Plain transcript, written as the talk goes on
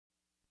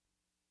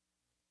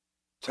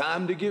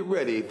Time to get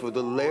ready for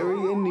the Larry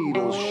and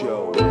Needles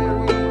Show.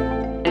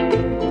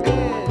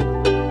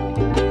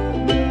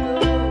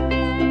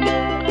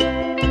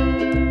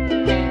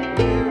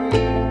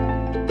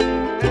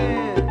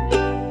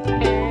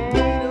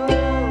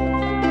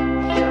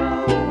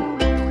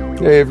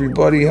 Hey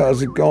everybody,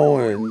 how's it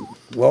going?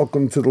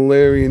 Welcome to the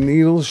Larry and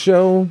Needles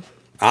Show.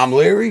 I'm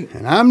Larry.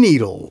 And I'm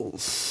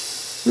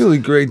Needles. Really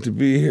great to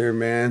be here,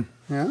 man.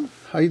 Yeah?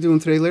 How you doing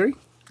today, Larry?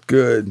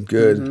 Good.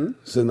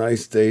 It's a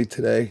nice day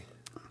today.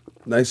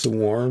 Nice and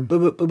warm.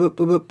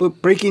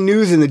 Breaking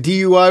news in the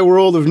DUI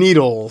world of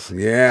Needles.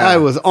 Yeah. I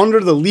was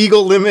under the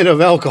legal limit of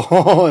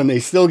alcohol, and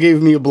they still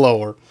gave me a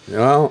blower.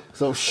 Well,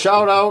 So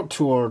shout out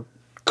to our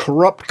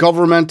corrupt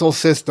governmental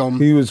system.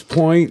 he was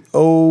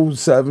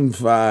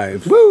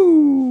 .075.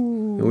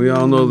 Woo! And we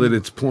all know that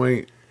it's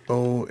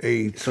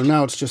 .08. So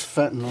now it's just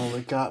fentanyl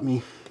that got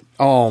me.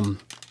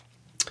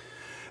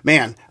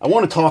 Man, I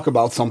want to talk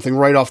about something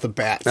right off the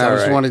bat. So I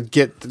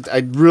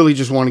really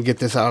just want to get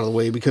this out of the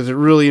way because it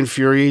really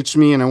infuriates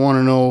me, and I want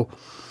to know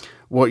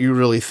what you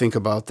really think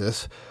about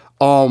this.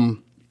 So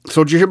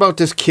did you hear about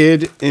this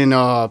kid in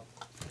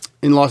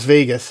Las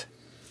Vegas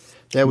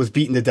that was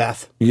beaten to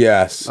death?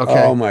 Yes.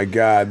 Okay. Oh my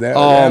God, that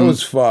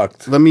was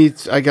fucked.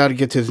 I got to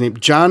get to his name.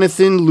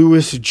 Jonathan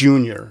Lewis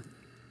Jr.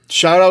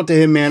 Shout out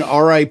to him, man.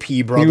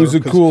 R.I.P., brother. He was a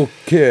cool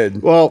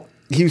kid. Well,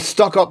 he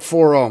stuck up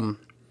for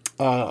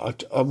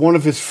one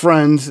of his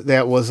friends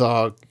that was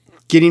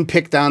getting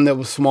picked on that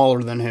was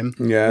smaller than him.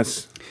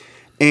 Yes.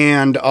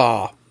 And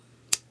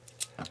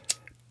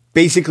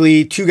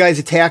basically, two guys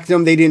attacked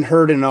him. They didn't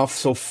hurt enough,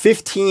 so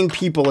 15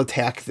 people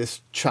attacked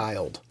this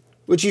child,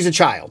 which he's a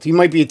child. He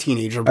might be a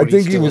teenager, but I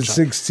think he's he still was a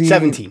child. 16.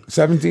 17.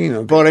 17,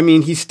 okay. But, I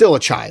mean, he's still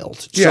a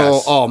child.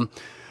 Yes. So,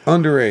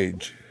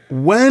 Underage.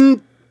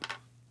 when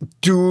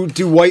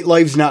do white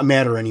lives not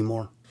matter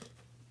anymore?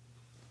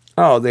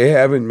 Oh, they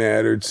haven't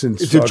mattered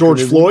since. Is it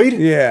George Floyd?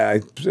 Yeah.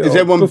 Is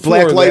that when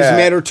Black Lives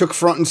Matter took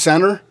front and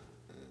center?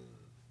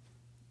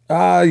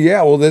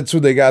 Yeah. Well, that's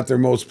where they got their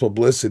most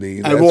publicity.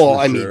 And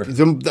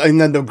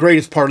then the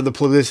greatest part of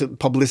the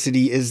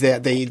publicity is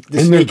that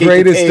and the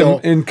greatest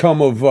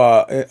income of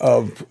what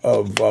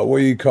do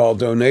you call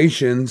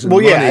donations? And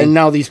money. And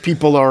now these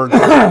people are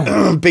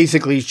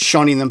basically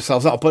shunning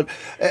themselves out. But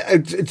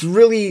it's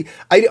really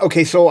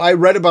So I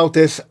read about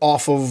this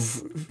off of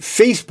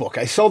Facebook.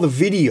 I saw the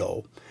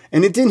video.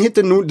 And it didn't hit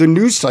the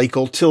news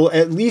cycle till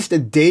at least a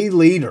day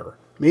later,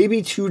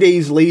 maybe 2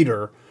 days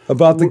later.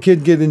 About the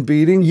kid getting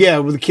beaten? Yeah,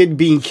 with the kid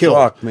being killed.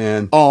 Fuck,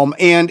 man.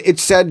 And it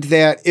said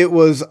that it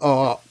was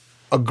a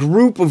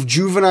group of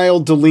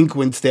juvenile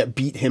delinquents that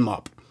beat him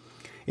up.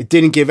 It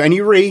didn't give any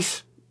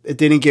race. It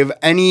didn't give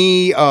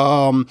any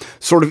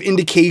sort of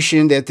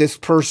indication that this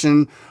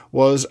person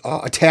was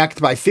attacked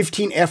by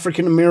 15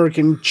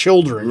 African-American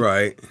children.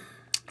 Right.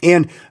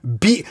 And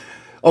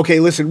Okay,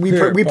 listen, we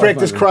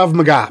practice Krav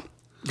Maga.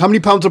 How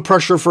many pounds of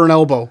pressure for an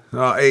elbow?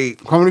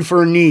 8. How many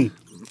for a knee?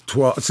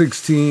 12,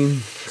 16,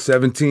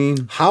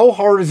 17. How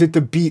hard is it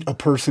to beat a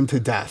person to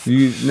death?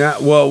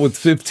 With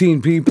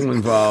 15 people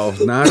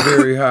involved, not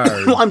very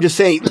hard. Well, I'm just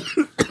saying.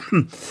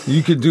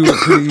 You could do it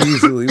pretty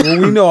easily. Well,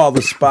 we know all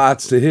the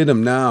spots to hit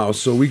him now,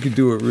 so we could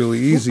do it really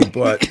easy.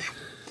 But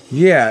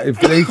yeah, if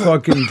they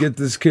fucking get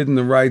this kid in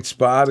the right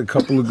spot, a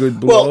couple of good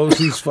blows,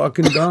 he's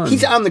fucking done.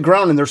 He's on the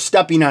ground and they're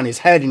stepping on his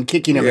head and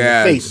kicking him in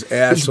the face.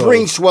 His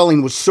brain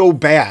swelling was so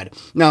bad.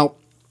 Now,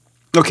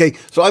 okay,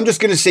 so I'm just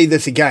going to say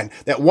this again,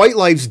 that white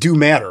lives do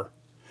matter,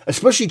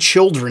 especially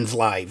children's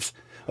lives.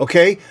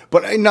 Okay?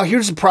 But now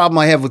here's the problem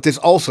I have with this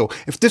also.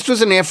 If this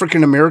was an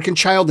African-American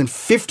child and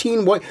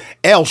 15 white...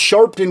 Al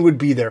Sharpton would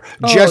be there.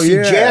 Jesse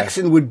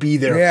Jackson would be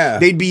there. Yeah.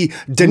 They'd be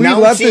denouncing...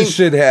 We let this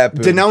shit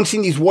happen.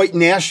 Denouncing these white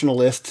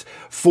nationalists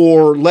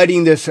for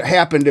letting this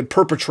happen to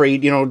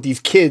perpetrate, these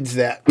kids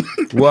that...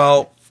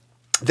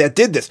 that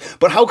did this.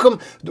 But how come...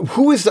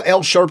 Who is the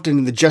Al Sharpton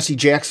and the Jesse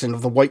Jackson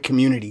of the white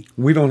community?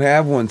 We don't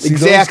have one. See,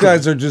 those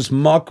guys are just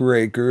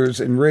muckrakers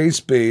and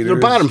race baiters. They're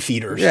bottom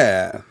feeders.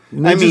 Yeah.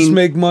 They just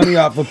make money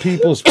off of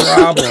people's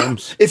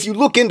problems. If you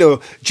look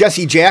into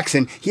Jesse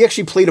Jackson, he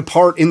actually played a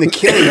part in the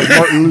killing of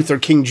Martin Luther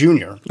King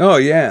Jr. Oh,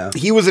 yeah.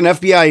 He was an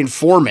FBI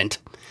informant.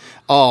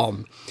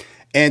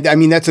 And I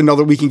mean, that's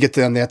another, we can get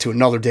to that to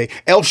another day.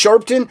 Al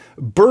Sharpton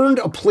burned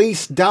a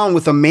place down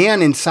with a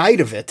man inside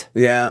of it.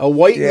 Yeah. A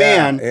white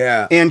man.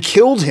 Yeah. And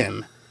killed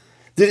him.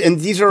 And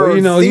these are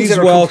things he's that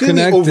are well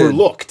completely connected.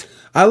 overlooked.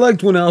 I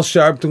liked when Al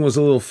Sharpton was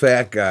a little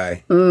fat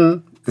guy.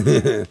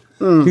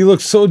 He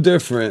looked so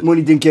different. When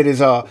he didn't get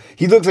his,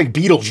 he looks like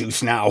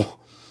Beetlejuice now.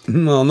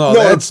 No,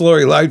 that's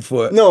Lori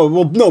Lightfoot. No,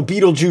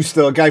 Beetlejuice,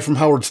 the guy from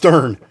Howard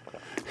Stern.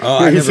 Oh,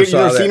 I never saw that. You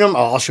ever seen him?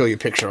 Oh, I'll show you a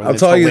picture of him. I'll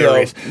tell you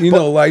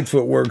though,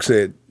 Lightfoot works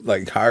at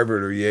like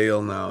Harvard or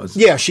Yale now.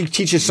 Yeah, she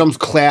teaches some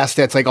class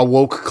that's like a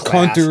woke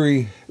class.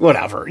 Country.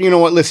 Whatever. You know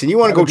what? Listen, you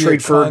want to go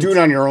trade for her, do it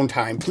on your own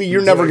time. Please,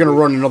 you're never going to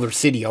run another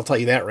city. I'll tell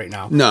you that right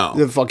now.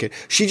 No. Fuck it.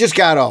 She just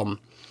got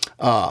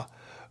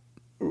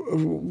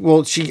there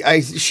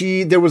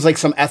was like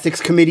some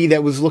ethics committee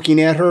that was looking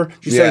at her.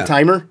 Did you set a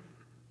timer?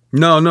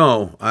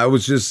 No. I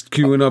was just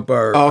queuing up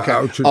our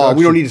introduction. Oh,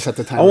 we don't need to set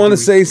the time. I want to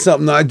say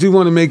something. I do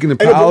want to make an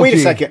apology. But wait a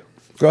second.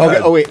 Go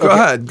ahead. Oh, wait. Go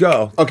ahead.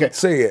 Go. Okay.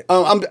 Say it.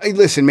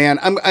 Listen, man.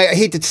 I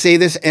hate to say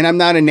this, and I'm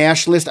not a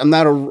nationalist. I'm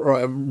not a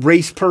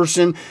race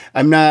person.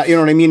 I'm not. You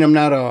know what I mean? I'm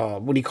not a.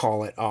 What do you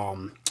call it?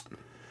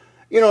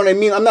 You know what I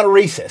mean? I'm not a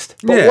racist,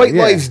 but white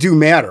lives do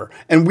matter.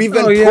 And we've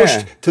been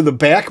pushed to the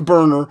back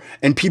burner,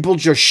 and people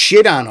just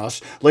shit on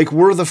us like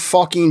we're the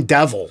fucking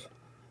devil.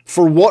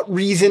 For what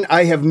reason,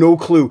 I have no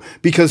clue.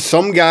 Because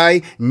some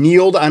guy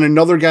kneeled on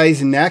another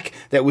guy's neck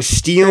that was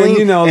stealing.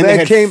 And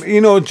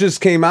it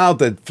just came out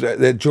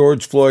that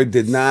George Floyd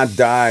did not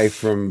die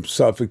from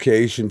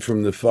suffocation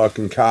from the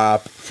fucking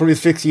cop. From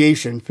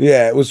asphyxiation.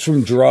 Yeah, it was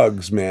from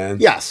drugs, man.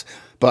 Yes.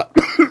 But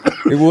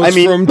it was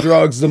from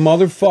drugs. The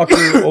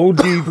motherfucker OD,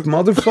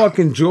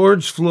 motherfucking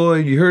George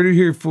Floyd. You heard it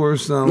here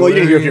first. Well, you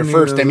didn't hear it here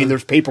first. I mean,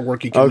 there's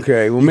paperwork you can.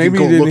 Okay, well, maybe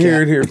you didn't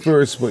hear it here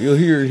first, but you'll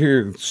hear it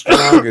here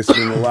strongest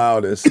and the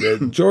loudest.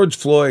 That George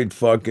Floyd,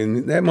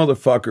 that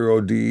motherfucker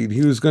OD'd.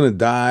 He was gonna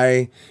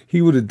die.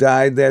 He would have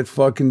died that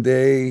fucking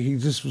day. He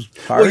just was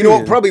partying. Well, you know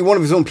what? Probably one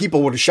of his own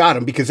people would have shot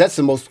him because that's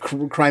the most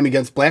crime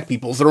against black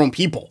people is their own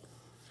people.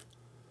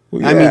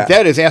 Well, I mean,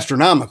 that is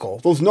astronomical.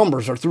 Those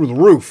numbers are through the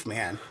roof,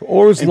 man.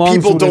 Or his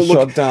lungs would have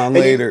shut down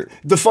later.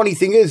 The funny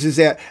thing is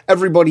that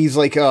everybody's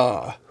like,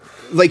 oh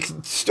wait,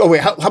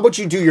 how about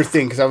you do your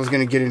thing? Because I was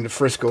going to get into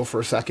Frisco for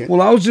a second.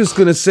 Well, I was just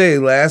going to say,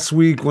 last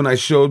week when I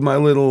showed my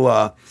little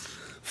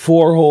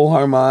 4-hole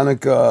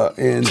harmonica,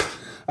 and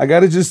I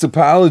got to just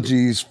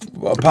apologize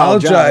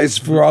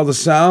for all the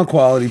sound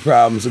quality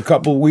problems a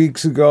couple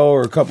weeks ago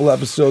or a couple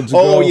episodes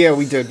ago. Oh, yeah,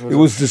 we did. It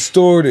was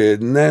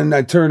distorted, and then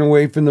I turn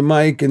away from the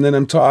mic, and then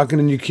I'm talking,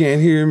 and you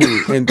can't hear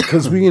me. And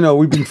because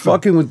we've been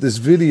fucking with this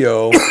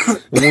video,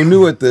 and we're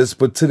new at this,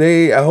 but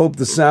today I hope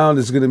the sound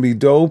is going to be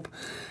dope.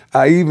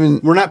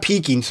 We're not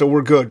peaking, so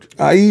we're good.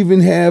 I even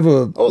have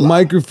a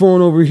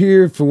microphone over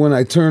here for when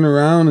I turn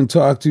around and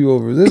talk to you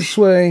over this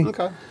way.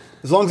 Okay.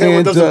 As long as that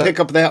one doesn't pick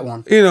up that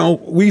one.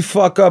 We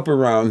fuck up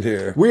around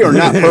here. We are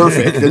not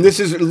perfect. And this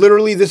is our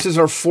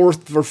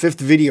 4th or 5th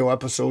video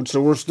episode,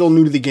 so we're still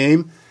new to the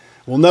game.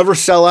 We'll never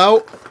sell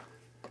out.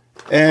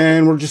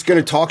 And we're just going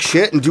to talk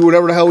shit and do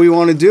whatever the hell we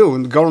want to do.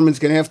 And the government's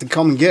going to have to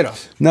come and get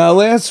us. Now,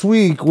 last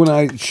week, when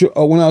I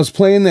was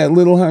playing that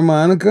little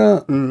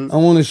harmonica, I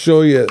want to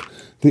show you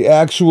the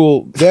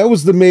actual... That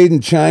was the made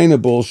in China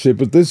bullshit,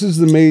 but this is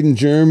the made in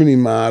Germany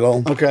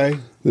model. Okay.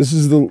 This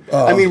is the...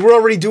 I mean, we're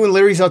already doing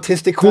Larry's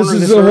autistic corner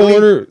this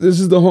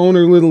is the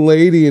Honer little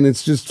lady, and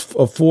it's just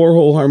a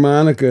 4-hole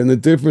harmonica, and the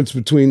difference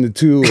between the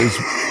two is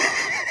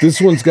this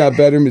one's got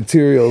better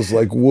materials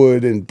like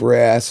wood and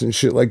brass and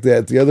shit like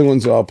that. The other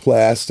one's all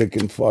plastic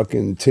and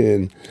fucking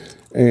tin,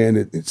 and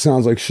it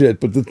sounds like shit.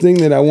 But the thing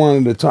that I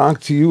wanted to talk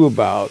to you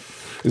about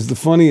is the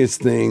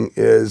funniest thing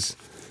is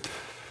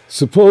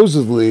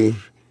supposedly...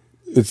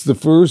 It's the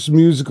first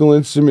musical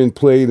instrument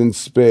played in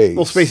space.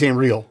 Well, space ain't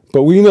real.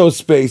 But we know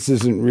space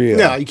isn't real.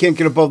 No, you can't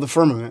get above the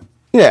firmament.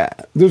 Yeah,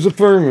 there's a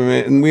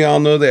firmament, and we all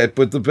know that.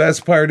 But the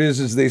best part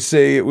is they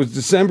say it was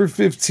December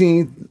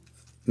 15th,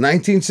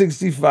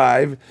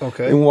 1965,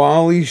 and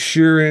Wally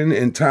Schirra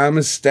and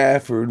Thomas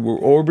Stafford were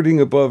orbiting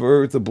above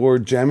Earth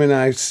aboard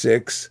Gemini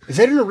 6. Is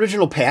that an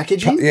original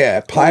packaging?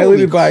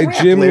 Piloted by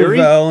Jim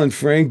Lavelle and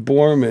Frank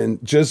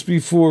Borman just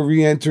before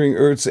re-entering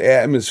Earth's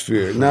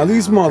atmosphere. Now,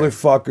 these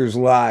motherfuckers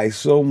lie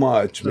so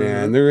much,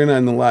 man. They're in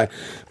on the lie.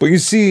 But you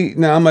see,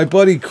 now my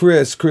buddy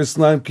Chris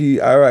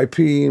Lemke,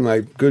 R.I.P., my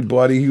good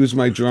buddy, he was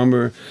my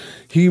drummer.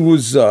 He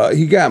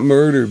got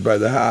murdered by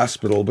the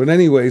hospital. But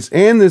anyways,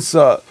 and this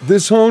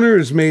Honer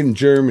is made in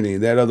Germany.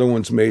 That other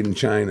one's made in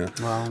China.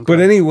 Wow, okay.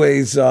 But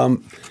anyways,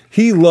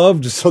 he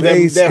loved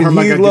space and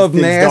he loved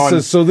NASA.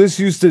 Done. So this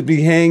used to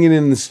be hanging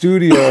in the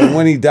studio. And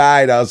when he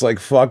died, I was like,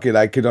 fuck it.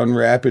 I could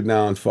unwrap it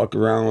now and fuck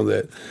around with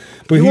it.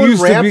 But you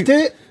unwrapped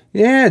it?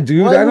 Yeah,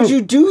 dude. Why would you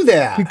do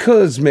that?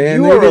 Because,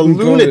 man, you are a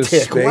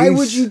lunatic. Why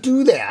would you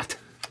do that?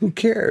 Who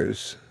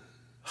cares?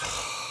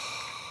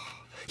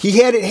 He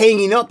had it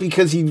hanging up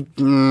because he...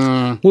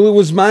 Well, it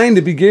was mine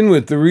to begin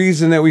with. The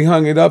reason that we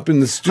hung it up in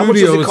the studio... How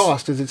much does it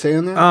cost? Does it say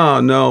on there?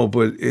 Oh, no,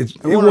 but it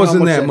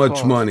wasn't that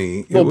much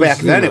money. Well, back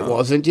then it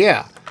wasn't,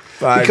 yeah.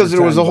 Because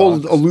there was a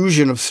whole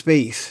illusion of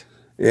space.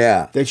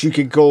 Yeah. That you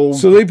could go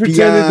So they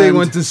pretended they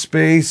went to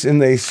space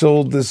and they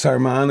sold this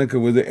harmonica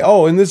with it.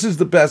 Oh, and this is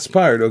the best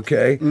part,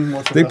 okay?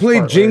 They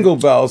played Jingle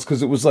Bells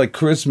because it was like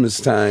Christmas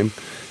time.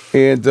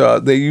 And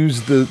they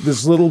used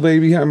this little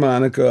baby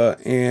harmonica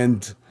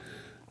and...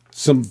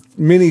 some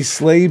mini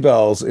sleigh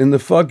bells. In the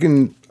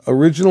fucking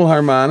original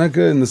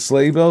harmonica and the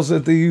sleigh bells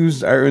that they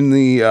used are in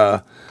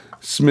the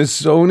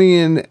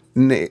Smithsonian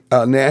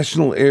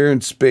National Air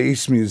and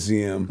Space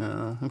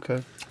Museum.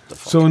 Okay.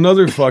 So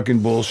another fucking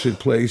bullshit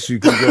place you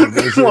can go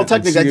visit. Well,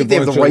 technically, I think they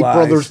have the Wright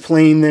brothers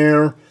playing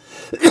there.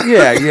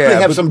 Yeah. They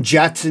have some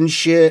jets and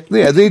shit.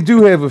 Yeah, they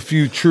do have a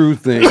few true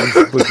things,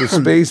 but the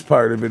space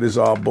part of it is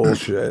all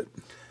bullshit.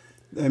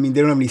 I mean, they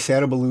don't have any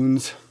Santa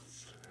balloons.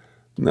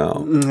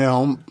 No.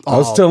 No. I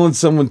was telling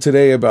someone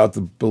today about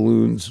the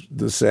balloons,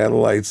 the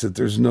satellites, that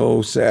there's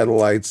no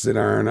satellites that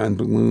aren't on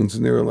balloons.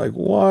 And they were like,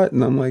 what?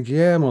 And I'm like,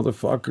 yeah,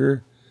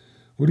 motherfucker.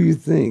 What do you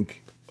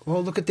think?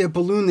 Well, look at that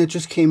balloon that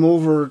just came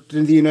over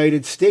to the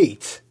United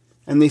States.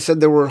 And they said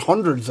there were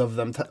hundreds of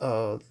them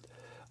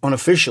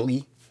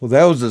unofficially. Well,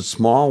 that was a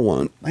small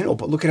one. I know,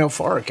 but look at how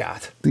far it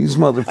got. These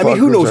motherfuckers. I mean,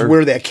 who knows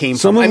where that came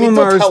from? I mean,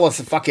 they'll tell us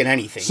fucking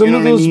anything. Some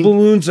of those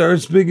balloons are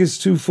as big as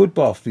 2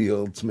 football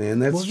fields, man.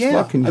 That's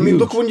fucking huge. I mean,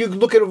 look when you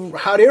look at a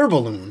hot air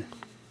balloon.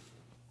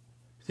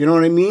 You know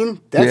what I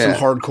mean? That's some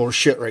hardcore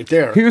shit right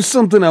there. Here's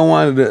something I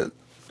wanted to.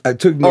 I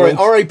took notes.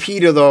 All right, R.I.P.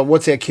 to the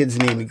what's that kid's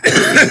name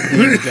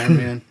again,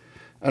 man?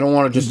 I don't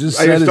want to I just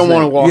don't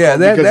want to walk. Yeah, up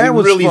that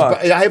was really.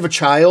 fucked. I have a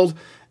child.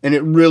 And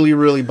it really,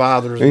 really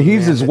bothers me. And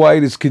he's as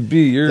white as could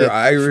be. You're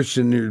Irish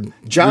and you're...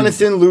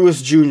 Jonathan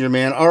Lewis Jr.,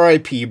 man.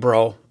 R.I.P.,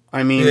 bro.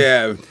 I mean...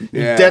 Yeah.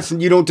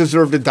 You don't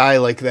deserve to die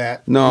like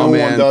that. No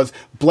man. One does.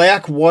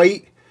 Black,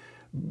 white,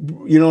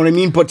 you know what I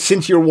mean? But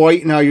since you're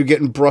white, now you're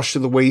getting brushed to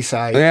the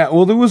wayside. Yeah,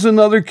 well, there was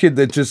another kid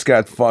that just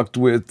got fucked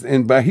with,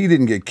 but he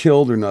didn't get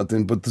killed or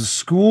nothing, but the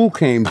school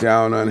came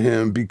down on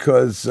him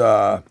because...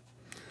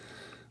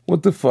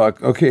 what the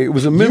fuck? Okay, it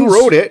was a middle... You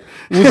wrote it.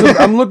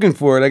 I'm looking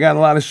for it. I got a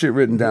lot of shit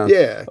written down.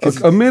 Yeah.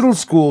 A middle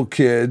school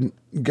kid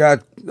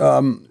got...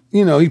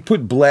 he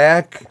put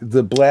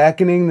the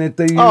blackening that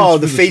they use. Oh,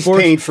 the face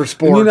paint for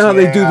sports. And you know how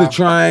they do the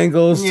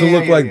triangles to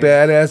look like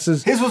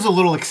badasses? His was a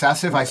little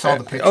excessive. I saw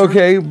the picture.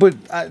 Okay, but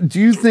do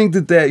you think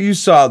that you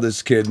saw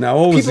this kid? Now,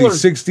 what was he,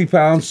 60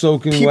 pounds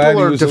soaking wet?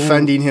 People are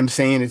defending him,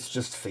 saying it's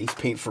just face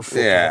paint for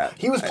football. Yeah.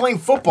 He was playing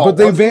football. But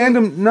they banned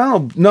him.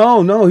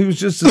 No. He was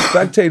just a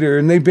spectator,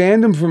 and they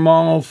banned him from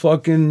all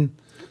fucking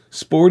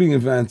sporting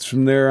events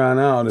from there on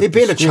out. They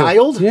banned a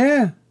child?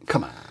 Yeah.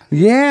 Come on.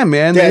 Yeah,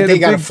 man. They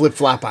got a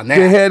flip-flop on that.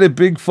 They had a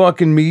big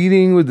fucking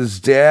meeting with his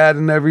dad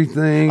and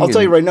everything. I'll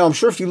tell you right now, I'm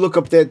sure if you look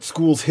up that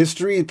school's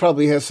history, it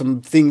probably has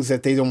some things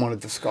that they don't want to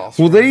discuss.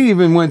 Well, they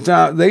even went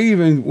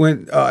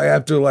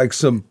after like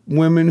some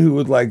women who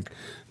would like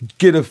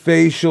get a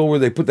facial where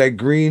they put that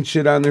green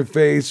shit on their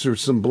face or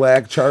some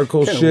black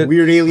charcoal shit.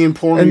 Weird alien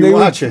porn and you're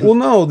watching. Well,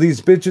 no,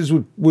 these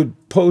bitches would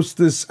post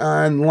this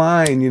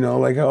online,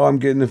 like, oh, I'm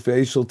getting a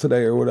facial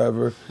today or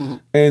whatever. Mm-hmm.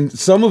 And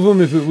some of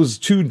them, if it was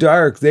too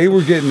dark, they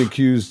were getting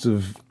accused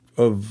of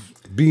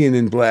being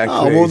in blackface.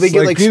 Oh, well, they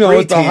get like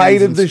at the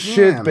height of the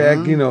shit back,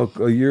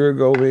 a year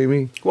ago,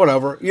 maybe.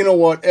 Whatever. You know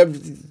what?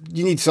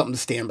 You need something to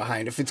stand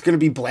behind. If it's going to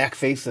be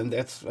blackface,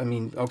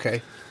 then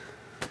okay.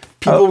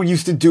 People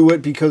used to do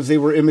it because they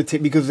were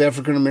because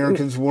African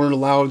Americans weren't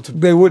allowed to.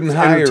 They wouldn't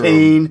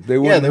entertain. Hire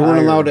them. They weren't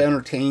allowed to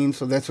entertain,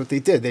 so that's what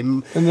they did.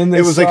 And then it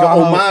was like a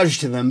homage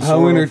to them.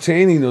 How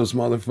entertaining those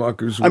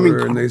motherfuckers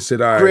were, and they said,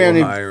 "All right,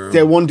 we'll hire them."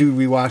 That one dude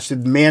we watched, the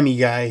Mammy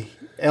guy,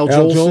 Al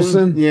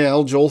Jolson. Yeah,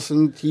 Al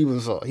Jolson.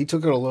 He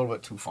took it a little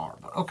bit too far,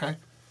 but okay.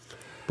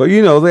 But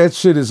that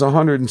shit is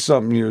 100 and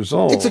something years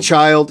old. It's a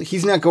child.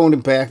 He's not going to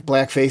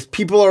blackface.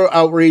 People are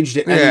outraged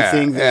at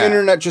anything. The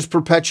internet just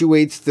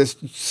perpetuates this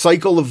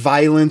cycle of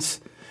violence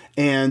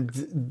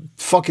and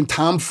fucking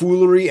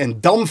tomfoolery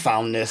and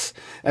dumbfoundness.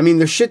 I mean,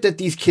 the shit that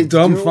these kids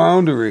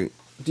Dumbfoundery.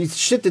 These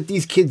shit that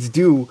these kids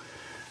do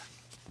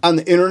on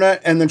the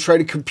internet and then try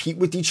to compete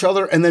with each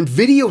other and then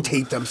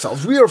videotape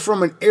themselves. We are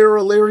from an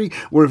era, Larry,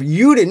 where if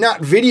you did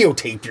not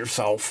videotape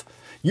yourself,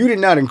 you did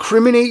not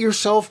incriminate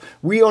yourself.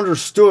 We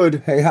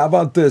understood. Hey, how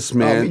about this,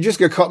 man? You just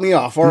gonna cut me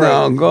off. All right.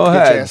 No, go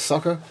ahead. Ass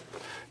sucker.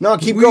 No,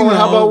 keep going.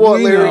 How about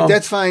what, Larry?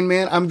 That's fine,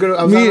 man. I was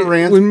on a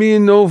rant. When me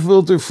and No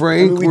Filter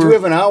Frank, we do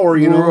have an hour,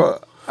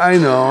 I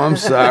know. I'm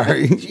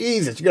sorry.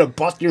 Jesus, you're gonna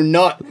bust your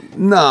nut.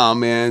 No,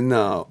 man,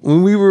 no.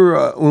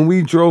 When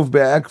we drove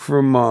back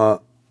from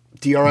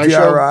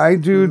DRI,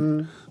 dude,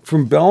 mm-hmm.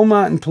 from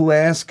Belmont and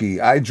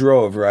Pulaski, I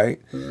drove right.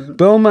 Mm-hmm.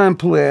 Belmont and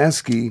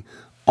Pulaski.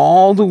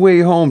 All the way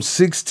home,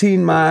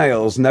 16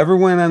 miles, never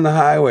went on the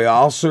highway,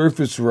 all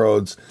surface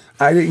roads.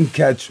 I didn't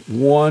catch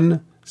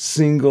one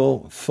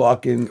single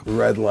fucking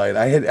red light.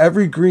 I had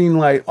every green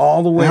light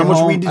all the way home. How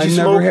much weed did you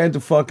smoke? I never had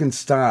to fucking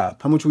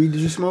stop. How much weed did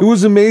you smoke? It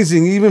was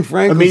amazing. Even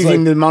Frank was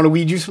like, the amount of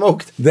weed you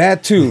smoked?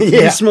 That too.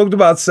 Yeah. He smoked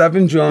about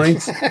 7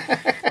 joints.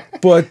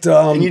 But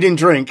and you didn't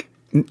drink?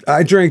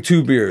 I drank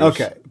 2 beers.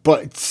 Okay.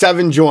 But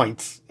 7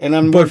 joints.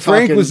 But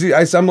Frank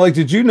I'm like,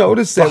 did you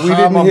notice that we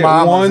didn't hit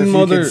one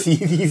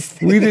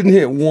we didn't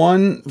hit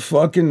one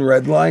fucking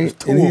red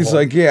light? And he's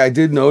like, yeah, I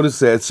did notice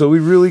that. So we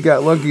really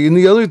got lucky. And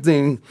the other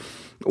thing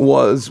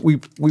was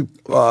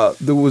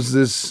there was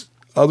this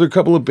other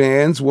couple of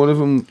bands, one of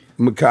them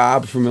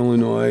Macabre from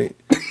Illinois,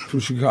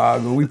 from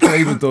Chicago. We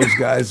played with those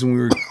guys when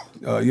we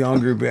were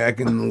younger, back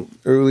in the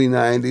early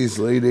 90s,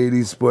 late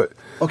 80s, but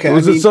there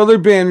was this other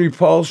band,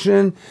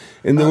 Repulsion,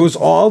 and there was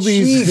all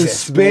these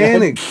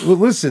Hispanic. Man. Well,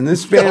 listen,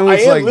 this band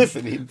was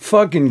like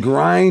fucking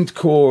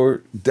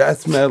grindcore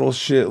death metal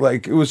shit.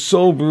 Like, it was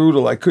so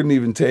brutal, I couldn't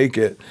even take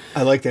it.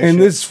 I like that. And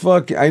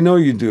shit. I know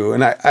you do,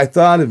 and I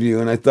thought of you,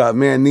 and I thought,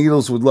 man,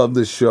 Needles would love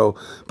this show.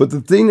 But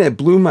the thing that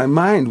blew my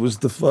mind was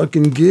the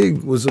fucking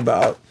gig was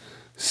about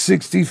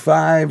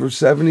 65 or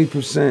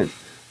 70%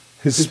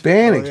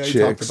 Hispanic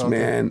chicks,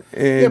 man.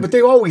 Yeah, but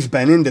they've always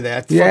been into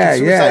that. Fucking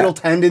suicidal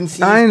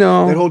tendencies. I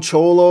know. That whole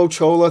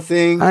chola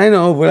thing. I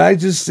know, but I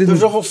just didn't.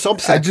 There's a whole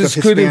subset I just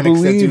of couldn't Hispanics that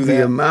believe do the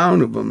that.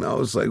 amount of them. I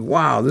was like,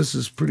 wow, this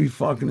is pretty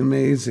fucking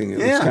amazing. It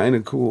was kind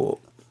of cool.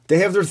 They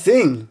have their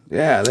thing.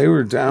 Yeah, they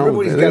were down.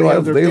 Everybody's They gotta have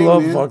love, their they thing,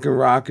 love man. fucking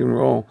rock and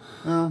roll.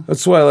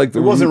 That's why I like the.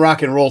 It wasn't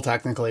rock and roll,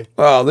 technically.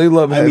 Oh, they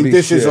love heavy I mean,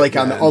 this shit, is like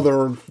man. on the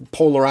other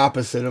polar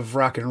opposite of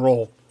rock and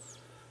roll.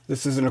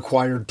 This is an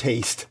acquired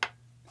taste.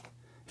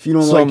 If you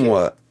don't like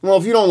it. Well,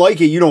 if you don't like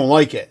it, you don't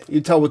like it.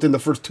 You tell within the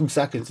first 2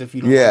 seconds if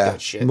you don't like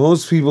that shit.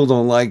 Most people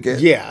don't like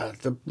it. Yeah,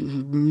 the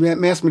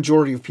mass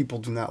majority of people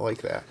do not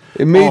like that.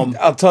 It made,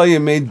 I'll tell you, it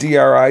made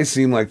DRI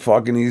seem like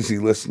fucking easy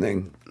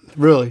listening.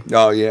 Really?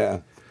 Oh,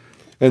 yeah.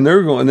 And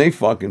they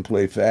fucking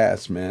play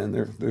fast, man.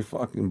 They're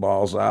fucking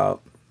balls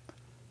out.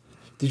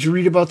 Did you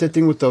read about that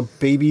thing with the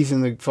babies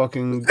and the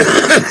fucking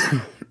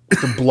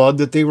the blood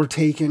that they were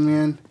taking,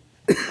 man?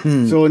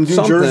 So in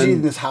New Jersey,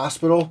 in this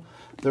hospital,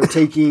 they were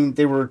taking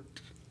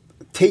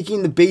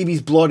the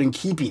baby's blood and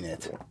keeping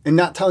it, and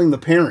not telling the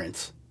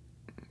parents.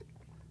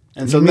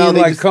 And so now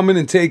they coming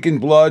and taking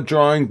blood,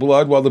 drawing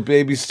blood while the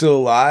baby's still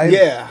alive.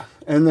 Yeah,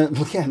 and then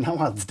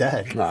now it's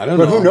dead. I don't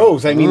know. But who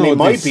knows? I mean, they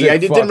might be. I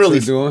didn't really.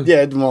 Doing.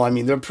 Yeah, well, I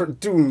mean, they're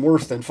doing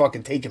worse than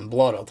fucking taking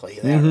blood. I'll tell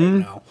you that right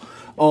now.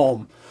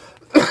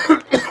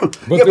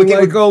 But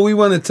they're like, oh, we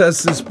want to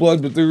test this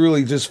blood, but they're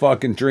really just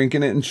fucking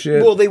drinking it and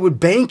shit. Well, they would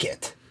bank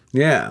it.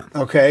 Yeah.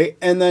 Okay.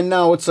 And then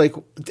now it's like,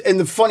 and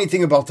the funny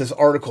thing about this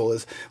article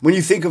is when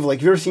you think of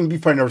like, you've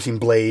probably never seen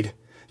Blade.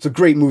 It's a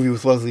great movie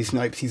with Wesley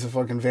Snipes. He's a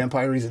fucking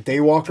vampire. He's a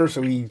daywalker.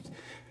 So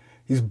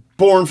he's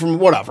born from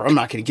whatever. I'm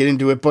not going to get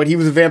into it, but he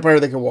was a vampire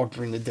that could walk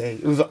during the day.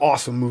 It was an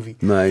awesome movie.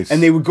 Nice.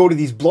 And they would go to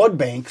these blood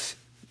banks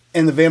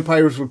and the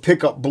vampires would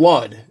pick up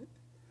blood.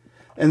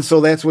 And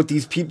so that's what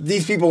these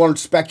people aren't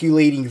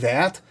speculating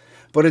that.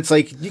 But it's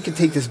like, you can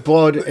take this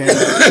blood and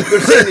they're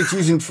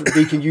saying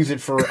they can use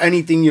it for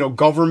anything,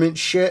 government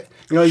shit.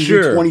 You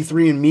do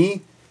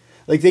 23andMe.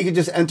 Like, they could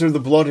just enter the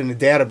blood in a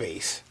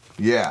database.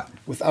 Yeah.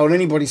 Without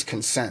anybody's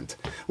consent,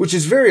 which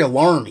is very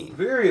alarming.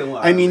 Very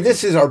alarming. I mean,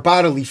 this is our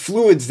bodily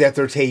fluids that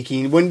they're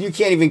taking when you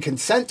can't even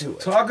consent to it.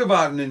 Talk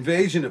about an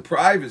invasion of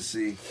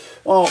privacy.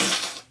 Well,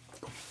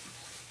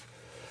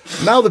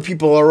 now the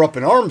people are up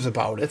in arms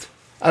about it.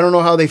 I don't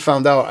know how they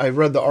found out. I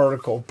read the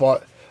article,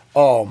 but...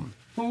 Well,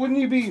 wouldn't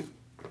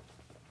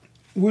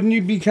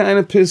you be kind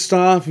of pissed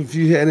off if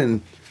you had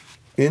an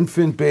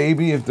infant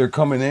baby, if they're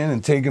coming in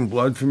and taking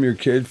blood from your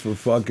kid for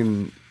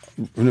fucking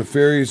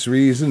nefarious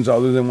reasons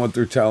other than what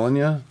they're telling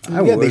you?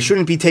 They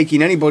shouldn't be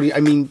taking anybody.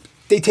 I mean,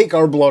 they take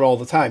our blood all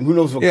the time. Who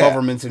knows what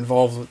government's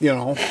involved with,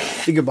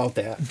 Think about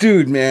that.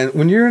 Dude, man,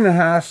 when you're in a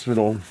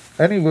hospital,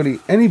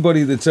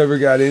 anybody that's ever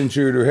got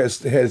injured or has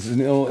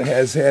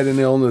had an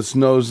illness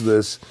knows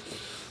this.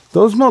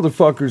 Those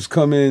motherfuckers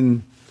come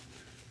in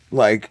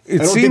like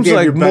it seems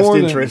like your more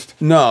best interest.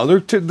 No,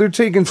 they're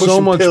taking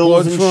so much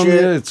blood from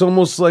you. It's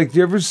almost like, do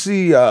you ever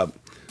see here's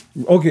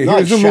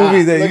a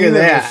movie that you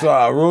never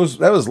saw.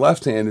 That was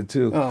left-handed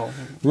too. Oh,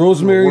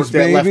 Rosemary's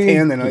Baby. Left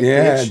hand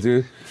and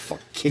dude.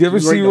 Did you ever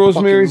see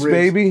Rosemary's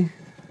Baby?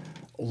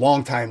 A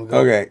long time ago.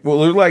 Okay, well,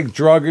 they're like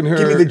drugging her.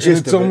 Give me the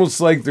gist it's almost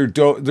like they're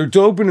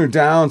doping her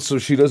down so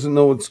she doesn't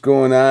know what's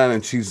going on,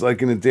 and she's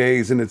like in a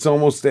daze, and it's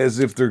almost as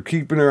if they're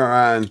keeping her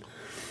on.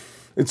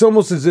 It's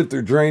almost as if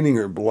they're draining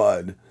her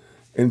blood,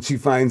 and she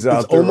finds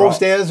out. It's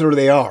almost or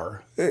they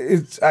are.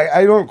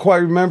 I don't quite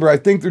remember. I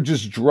think they're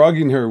just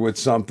drugging her with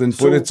something,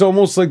 but it's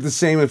almost like the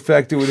same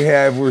effect it would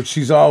have where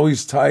she's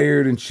always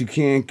tired and she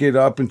can't get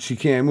up and she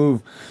can't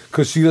move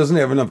because she doesn't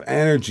have enough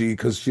energy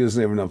because she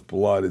doesn't have enough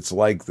blood. It's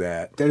like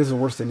that. That is the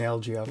worst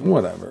analogy ever.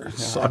 Whatever.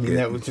 Yeah,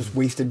 that was just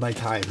wasted my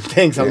time.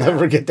 Thanks, I'll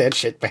never get that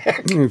shit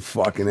back. You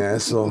fucking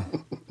asshole.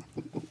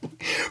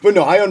 But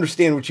no, I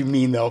understand what you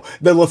mean, though.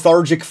 The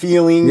lethargic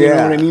feeling, you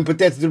know what I mean? But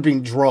they're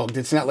being drugged.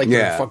 It's not like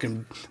they're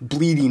fucking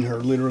bleeding her,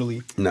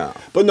 literally. No.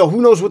 But no, who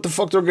knows what the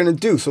fuck they're going to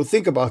do? So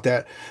think about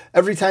that.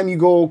 Every time you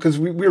go, because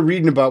we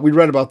read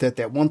about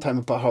that one time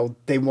about how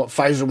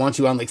Pfizer wants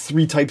you on like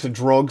 3 types of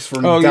drugs for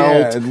an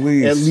adult. At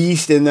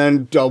least. And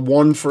then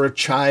 1 for a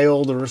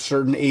child or a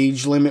certain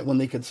age limit when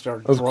they could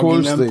start drugging them. Of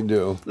course they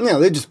do. Yeah,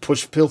 they just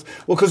push pills.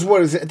 Well, because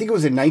what is it? I think it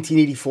was in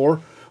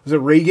 1984. Was it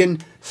Reagan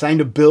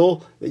signed a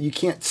bill that you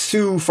can't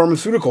sue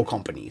pharmaceutical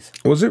companies?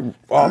 Was it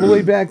all the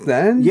way back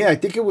then? Yeah, I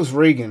think it was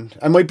Reagan.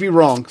 I might be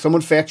wrong.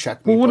 Someone fact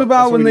check me. Well, what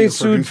about when they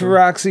sued for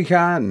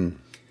OxyContin?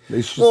 They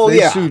get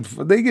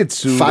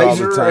sued Pfizer all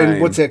the time.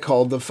 And what's that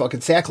called? The fucking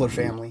Sackler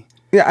family.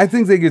 Yeah, I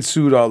think they get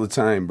sued all the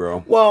time,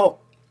 bro.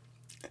 Well,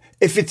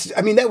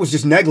 that was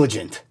just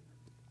negligent.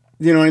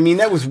 You know what I mean?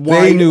 That was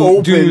wide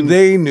open. Dude,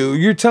 they knew.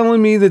 You're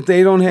telling me that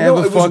they don't have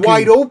it was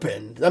wide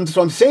open. That's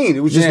what I'm saying. It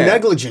was just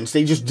negligence.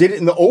 They just did it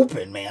in the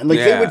open, man. Like,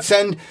 they would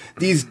send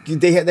these,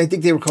 I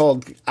think they were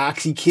called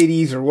Oxy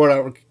Kitties or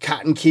whatever,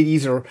 Cotton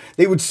Kitties, or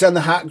they would send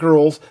the hot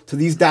girls to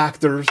these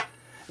doctors,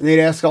 And they'd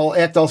act all,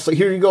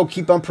 here you go,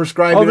 keep on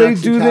prescribing. Oh, they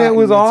do that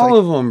with all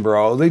of them,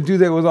 bro. They do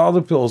that with all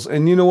the pills.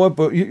 And you know what?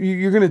 But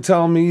you're going to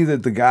tell me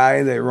that the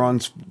guy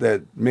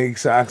that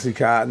makes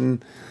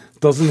Oxycontin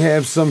doesn't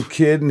have some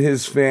kid in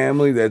his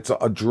family that's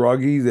a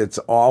druggie that's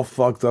all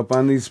fucked up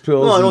on these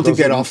pills? No, I don't think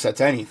that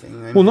offsets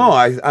anything. I mean, no,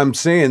 I'm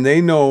saying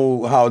they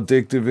know how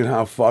addictive and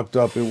how fucked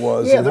up it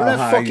was. Yeah, they're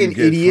not fucking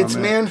idiots,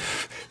 man.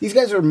 These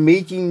guys are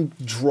making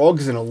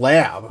drugs in a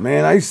lab.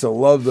 Man, I used to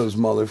love those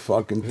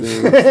motherfucking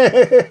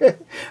things.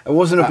 I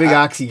wasn't a big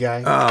Oxy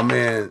guy. Oh,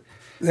 man.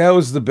 That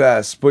was the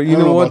best. But you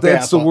know what?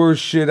 That's the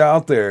worst shit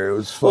out there. It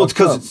was fucked Well, it's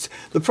because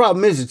the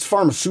problem is it's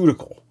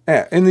pharmaceutical.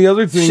 Yeah, and the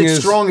other thing Shit's is...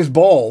 strong as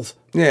balls.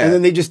 Yeah. And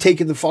then they just take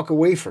it the fuck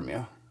away from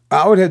you.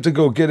 I would have to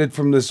go get it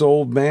from this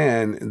old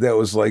man that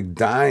was like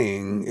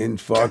dying and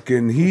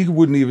fucking, he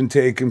wouldn't even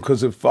take him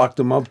because it fucked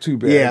him up too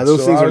bad. Yeah,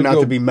 those things are not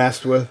to be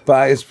messed with.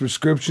 Buy his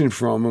prescription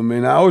from him,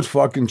 and I would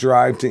fucking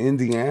drive to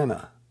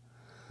Indiana.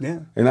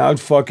 Yeah. And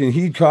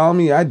he'd call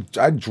me,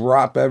 I'd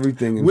drop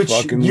everything and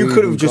fucking you leave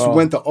could have and just go.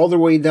 went the other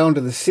way down to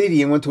the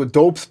city and went to a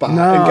dope spot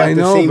No, and got I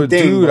know, the same but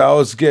thing. dude, I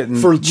was getting,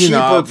 for cheaper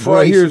price.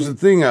 Well, here's the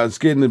thing, I was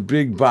getting a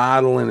big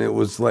bottle and it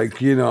was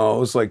like, it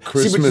was like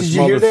Christmas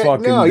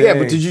motherfucking No, day. yeah,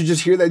 but did you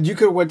just hear that? You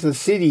could have went to the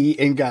city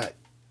and got...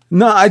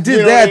 No, I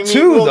did that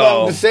too, well,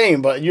 though. I'm the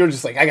same, but you're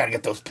just like, I gotta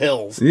get those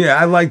pills. Yeah,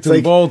 I liked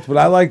them both, but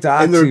I liked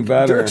Oxy and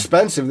better. They're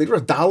expensive. They were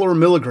 $1 a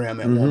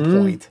milligram at one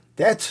point.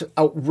 That's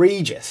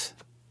outrageous.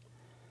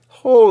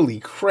 Holy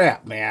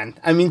crap, man.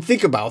 I mean,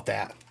 think about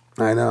that.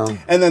 I know.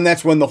 And then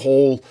that's when the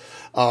whole...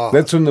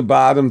 that's when the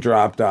bottom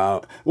dropped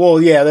out.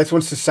 Well, yeah, that's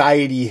when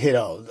society hit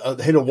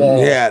a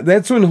wall. Yeah,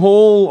 that's when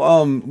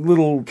whole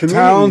little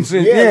towns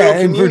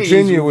in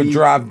Virginia would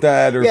drop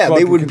dead, or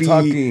they would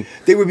Kentucky.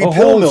 They would be a pill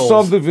whole mills.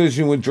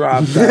 Subdivision would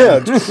drop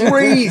dead. Yeah, it's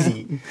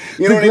crazy.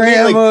 You know the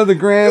grandma, the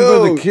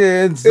grandpa, the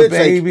kids, the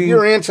baby. Like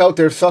your aunt's out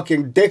there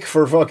sucking dick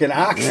for fucking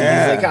oxy.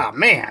 Yeah. He's like, oh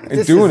man,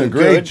 and doing a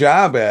great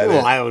job at it.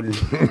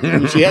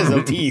 Well, she has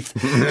no teeth.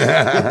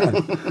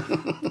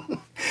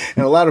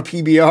 And a lot of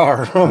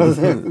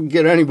PBR.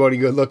 Get anybody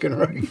good looking,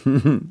 right?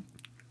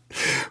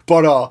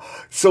 But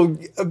so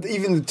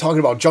even talking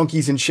about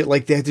junkies and shit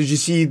like that, did you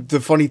see the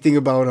funny thing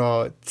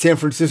about San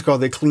Francisco?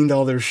 They cleaned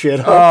all their shit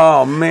up.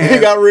 Oh man, they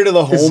got rid of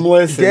the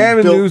homeless.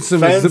 Gavin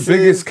Newsom fences. is the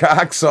biggest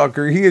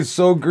cocksucker. He is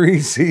so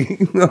greasy.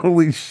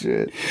 Holy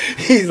shit!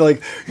 He's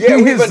like, yeah,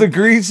 he is the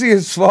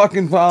greasiest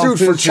fucking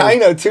politician. Dude, for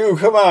China too.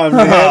 Come on,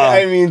 man.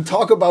 I mean,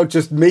 talk about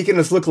just making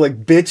us look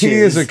like bitches. He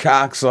is a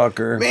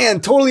cocksucker. Man,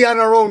 totally on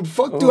our own.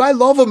 Fuck, dude, I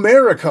love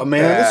America,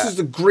 man. Yeah. This is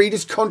the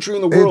greatest country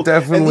in the world. It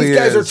definitely and these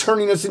guys are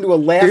turning us into a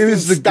laughing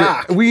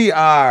stock. We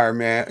are,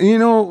 man. You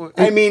know,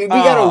 I mean, we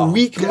got a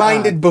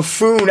weak-minded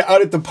buffoon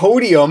out at the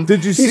podium.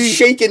 Did you see? He's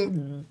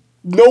shaking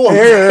no one.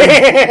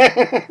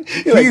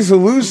 He's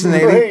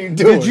hallucinating.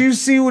 Did you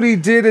see what he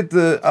did at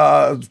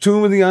the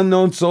Tomb of the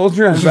Unknown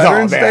Soldier on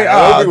Veterans Day?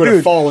 Oh, he would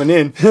have fallen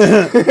in.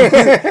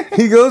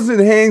 He goes and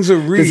hangs a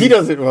wreath. He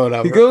doesn't.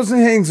 Whatever. He goes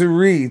and hangs a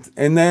wreath,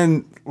 and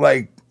then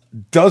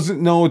doesn't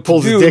know what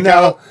Pulls to do. His dick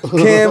out.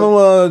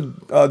 Kamala,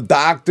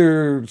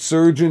 doctor,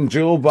 surgeon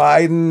Jill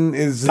Biden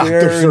is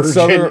there,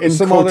 and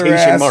some other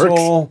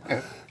asshole.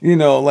 You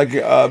know, like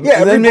and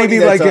then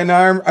maybe like an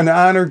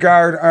honor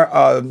guard,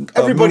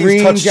 everybody's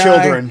Marine touched guy.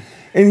 children.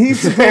 And he's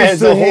supposed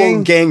to a hang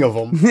whole gang of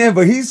them. Yeah,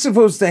 but he's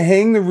supposed to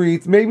hang the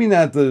wreath. Maybe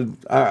not the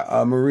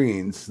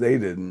Marines. They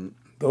didn't.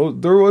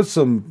 There was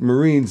some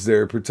Marines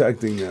there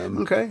protecting them.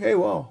 Okay, hey,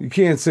 well. You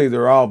can't say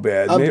they're all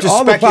bad. I'm just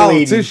all the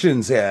speculating.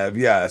 politicians have,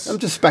 yes. I'm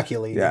just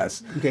speculating.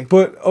 Yes. Okay.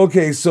 But,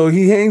 okay, so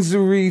he hangs the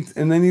wreath,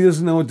 and then he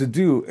doesn't know what to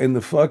do. And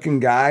the fucking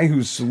guy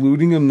who's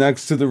saluting him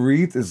next to the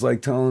wreath is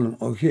like telling him,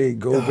 okay,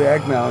 go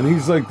back now. And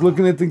he's like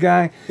looking at the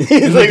guy.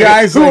 He's like,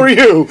 who are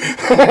you?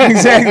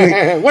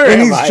 Exactly. Where and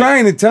am he's I?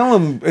 trying to tell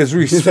him as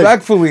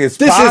respectfully as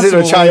this possible. This isn't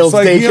a child's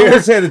daycare. He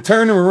almost daycare. had to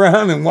turn him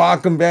around and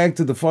walk him back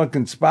to the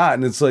fucking spot.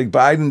 And it's like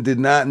Biden did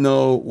not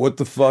know what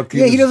the fuck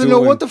he doesn't know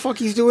doing. what the fuck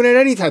he's doing at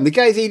any time. The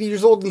guy's 80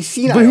 years old and he's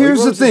senile. But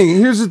here's the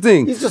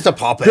thing. He's just a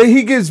puppet.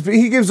 He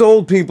gives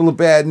old people a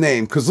bad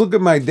name. Because look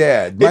at my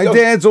dad. My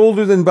dad's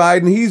older than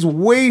Biden. He's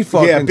way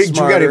fucking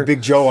smarter. You got a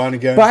Big Joe on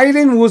again.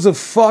 Biden was a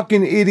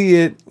fucking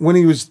idiot when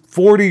he was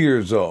 40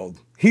 years old.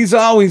 He's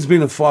always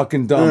been a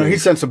fucking dummy. He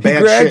sent some bad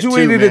He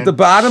graduated shit too, at the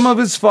bottom of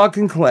his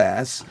fucking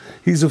class.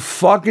 He's a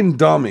fucking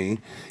dummy.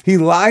 He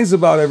lies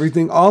about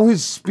everything. All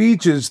his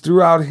speeches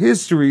throughout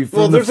history,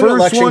 from the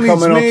first one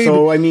he's made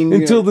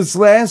until this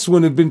last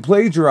one have been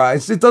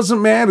plagiarized. It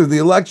doesn't matter. The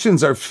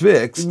elections are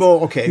fixed.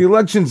 Well, okay. The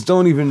elections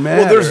don't even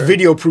matter. Well, there's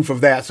video proof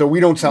of that, so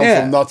we don't sound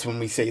so nuts when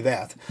we say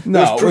that.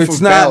 No,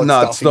 it's not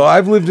nuts, though.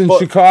 I've lived in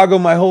Chicago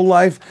my whole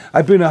life.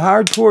 I've been a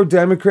hardcore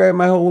Democrat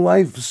my whole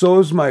life. So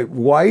is my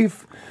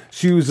wife.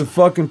 She was a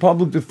fucking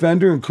public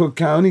defender in Cook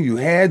County. You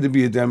had to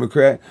be a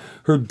Democrat.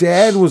 Her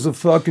dad was a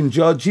fucking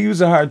judge. He was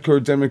a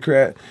hardcore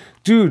Democrat.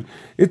 Dude,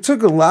 it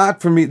took a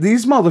lot for me.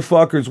 These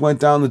motherfuckers went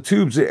down the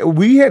tubes.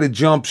 We had to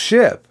jump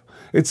ship.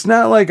 It's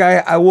not like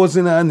I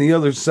wasn't on the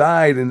other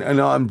side and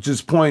I'm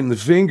just pointing the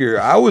finger.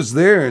 I was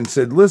there and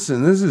said,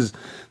 listen,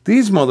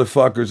 these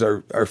motherfuckers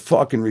are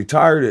fucking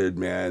retarded,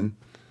 man.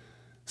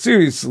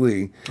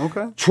 Seriously.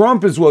 Okay.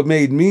 Trump is what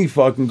made me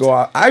fucking go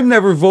out. I've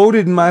never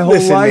voted in my whole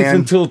life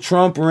until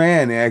Trump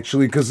ran,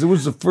 actually, because it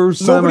was the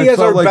first time I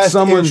felt like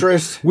someone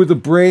with a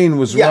brain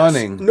was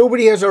running.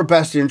 Nobody has our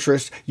best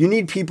interest. You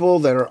need people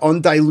that are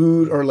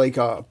undiluted or like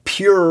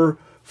pure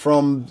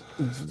from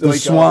the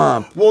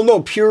swamp.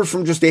 Pure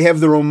from just they have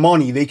their own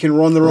money. They can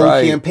run their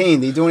own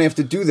campaign. They don't have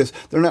to do this.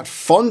 They're not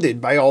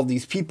funded by all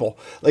these people.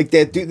 Like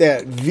that dude,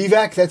 that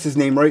Vivek, that's his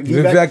name, right?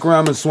 Vivek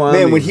Ramaswamy.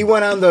 Man, when he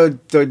went on the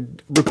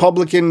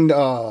Republican,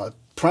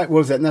 what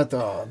was that? Not the,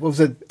 what was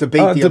it?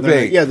 Debate the other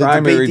night. Yeah, the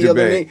debate the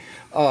other night.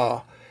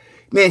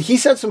 Man, he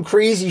said some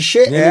crazy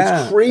shit, and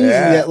it's crazy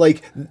that,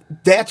 like,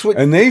 that's what...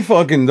 And they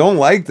fucking don't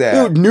like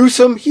that. Dude,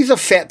 Newsom, he's a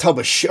fat tub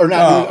of shit. Or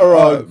not,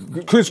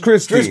 Chris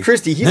Christie. Chris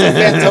Christie, he's a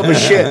fat tub of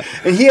shit.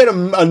 And he had a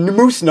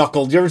moose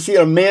knuckle. Did you ever see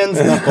a man's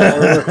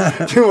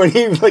knuckle? Or, when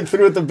he, like,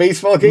 threw at the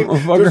baseball game,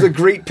 there's a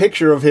great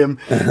picture of him.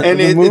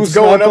 And it's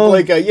going knuckle?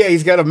 Up like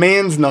he's got a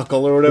man's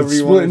knuckle or whatever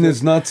you want. Splitting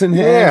his nuts in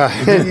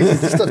half. Yeah. He's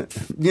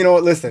just you know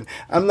what, listen,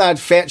 I'm not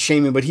fat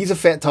shaming, but he's a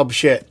fat tub of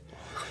shit.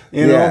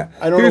 You know?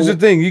 Here's the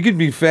thing: you can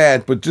be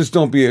fat, but just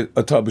don't be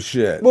a tub of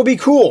shit. Well, be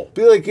cool.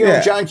 Be like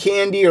John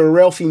Candy or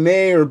Ralphie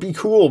May, or be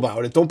cool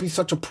about it. Don't be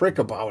such a prick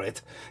about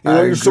it. You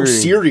know, you're so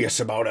serious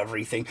about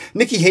everything.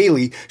 Nikki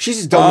Haley, she's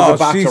as dumb as a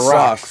box of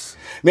rocks. Sucks.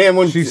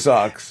 Man, she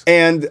sucks.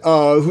 And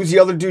who's the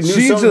other dude?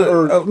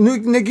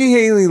 Nikki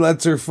Haley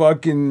lets her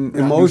fucking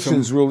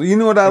emotions rule. You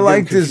know what I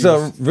liked is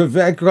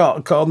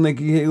Vivek called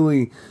Nikki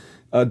Haley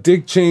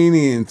Dick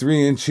Cheney in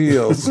 3-inch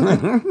heels.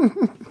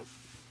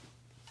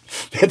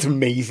 That's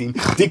amazing.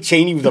 Dick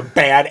Cheney was a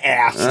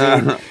badass,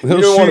 dude.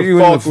 You don't want to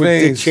fuck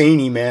with Dick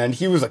Cheney, man.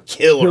 He was a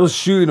killer. He'll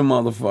shoot a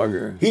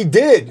motherfucker. He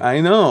did.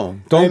 I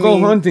know. Don't go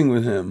hunting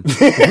with him.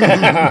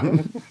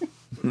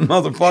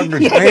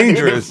 Motherfucker's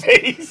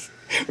dangerous.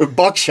 With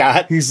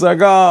buckshot. He's like,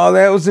 oh,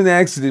 that was an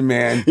accident,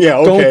 man. Yeah,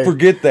 okay. Don't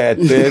forget that,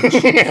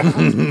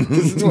 bitch.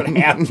 This is what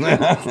happened.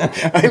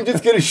 I'm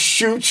just going to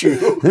shoot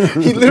you.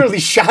 He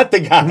literally shot the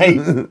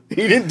guy. He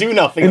didn't do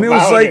nothing about it. And it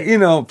was like, you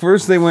know,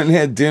 first they went and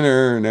had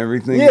dinner and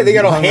everything. Yeah, they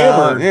got all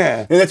hammered.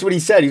 Yeah. And that's what he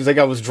said. He was like,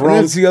 I was drunk.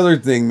 And that's the other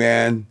thing,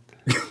 man.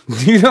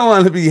 You don't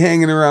want to be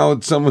hanging around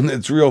with someone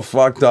that's real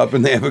fucked up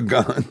and they have a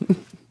gun.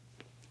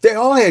 They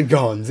all had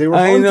guns. They were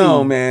hunting. I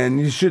know, man.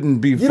 You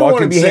shouldn't be you fucking don't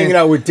want to be hanging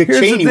out with Dick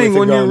Cheney Here's the thing,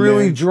 with a gun, when you're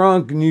really man.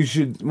 drunk and you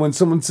should, when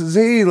someone says,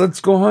 hey, let's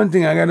go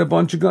hunting, I got a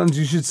bunch of guns,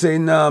 you should say,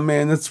 nah,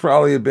 man, that's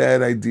probably a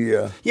bad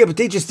idea. Yeah, but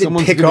they just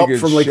didn't pick up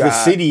from like the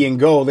city and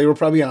go. They were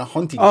probably on a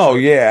hunting trip. Oh,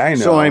 yeah, I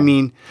know. So, I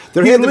mean,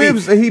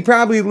 he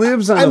probably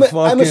lives on a fucking...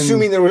 I'm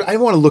assuming there was... I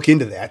want to look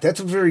into that. That's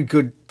a very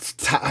good...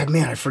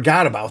 Man, I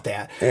forgot about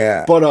that.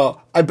 Yeah.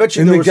 But I bet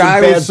you and there was some bad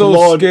blood. And the guy was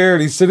so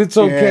scared. He said, it's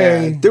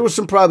okay. Yeah. There was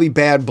some probably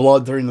bad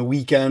blood during the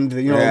weekend.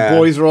 You know, the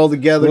boys were all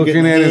together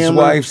looking at his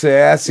wife's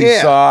ass. He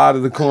saw out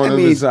of the corner of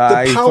his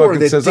eye. He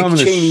fucking says, I'm going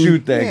to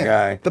shoot that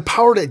guy. The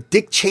power that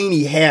Dick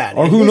Cheney had.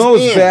 Or who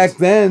knows, back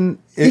then...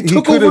 He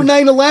took over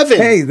 9/11.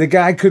 Hey, the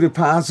guy could have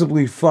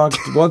possibly fucked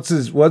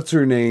what's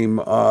her name?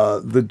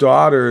 The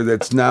daughter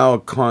that's now a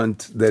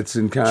cunt that's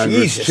in Congress.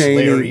 Jesus, Cheney.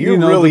 Larry, you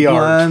really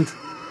are.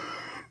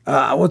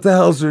 What the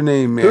hell's her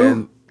name, man?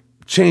 Who?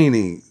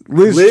 Cheney.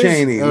 Liz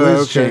Cheney.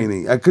 Liz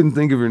Cheney. I couldn't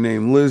think of her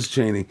name. Liz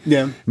Cheney.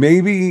 Yeah.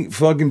 Maybe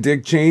fucking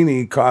Dick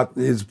Cheney caught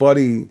his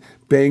buddy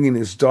banging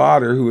his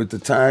daughter, who at the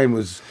time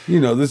was,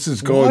 this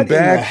is going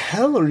back. What the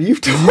hell are you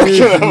talking about?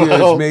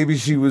 Years. Maybe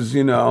she was,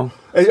 Are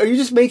you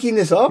just making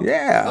this up?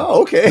 Yeah.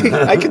 Oh, okay.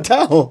 I can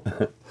tell.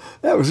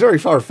 That was very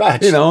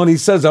far-fetched. And he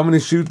says, I'm going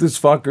to shoot this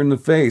fucker in the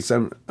face.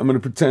 I'm going to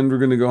pretend we're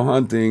going to go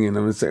hunting, and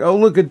I'm going to say, oh,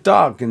 look at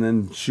Duck, and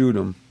then shoot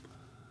him.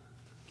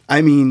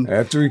 I mean...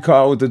 After he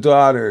caught with the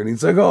daughter, and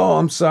he's like, oh,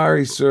 I'm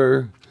sorry,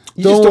 sir.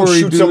 Don't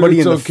worry, shoot somebody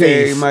it's in the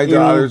okay. face. My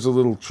daughter's a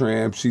little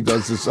tramp. She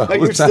does this all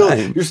the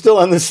time. You're still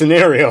on the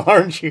scenario,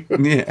 aren't you?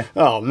 Yeah.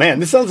 Oh, man.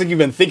 This sounds like you've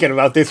been thinking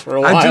about this for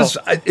a while.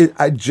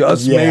 I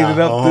just made it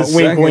up this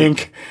wink, second.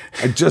 Wink.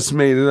 I just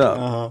made it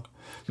up.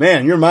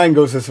 Man, your mind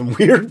goes to some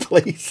weird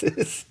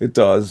places. It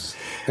does.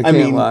 I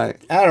can't lie.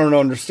 I don't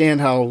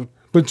understand how...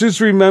 But just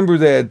remember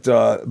that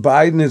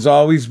Biden has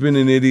always been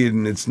an idiot,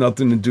 and it's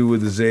nothing to do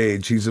with his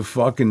age. He's a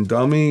fucking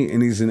dummy,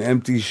 and he's an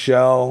empty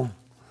shell.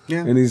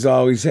 Yeah. And he's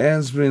always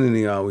has been, and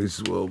he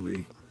always will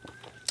be.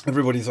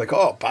 Everybody's like,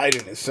 oh,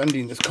 Biden is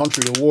sending this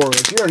country to war.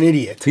 Like, you're an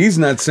idiot. He's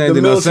not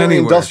sending us anywhere.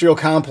 The military-industrial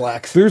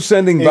complex. They're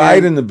sending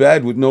Biden to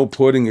bed with no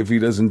pudding if he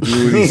doesn't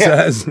do what he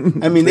says.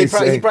 I mean, he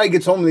probably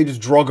gets home and they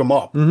just drug him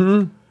up.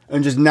 Mm-hmm.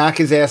 And just knock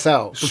his ass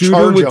out. Shoot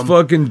him with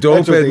fucking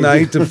dope at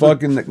night to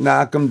fucking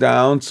knock him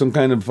down, some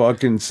kind of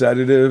fucking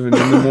sedative. And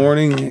in the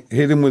morning,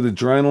 hit him with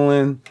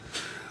adrenaline.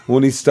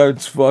 When he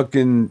starts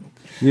fucking...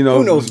 who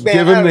knows, man,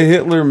 give him the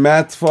Hitler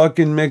meth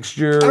fucking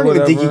mixture. I don't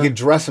even think he could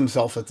dress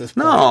himself at this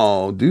point.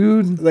 No,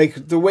 dude.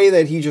 Like the way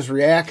that he just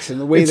reacts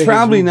and the way it's that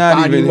probably his not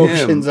body even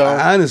motions him. are.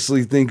 I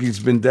honestly think he's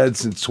been dead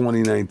since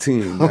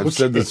 2019. I've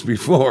said this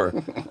before.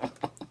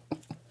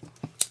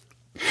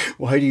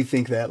 Why do you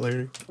think that,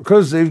 Larry?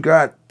 Because they've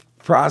got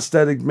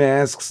prosthetic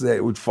masks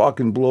that would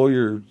fucking blow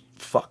your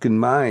fucking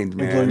mind,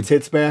 man. And blow your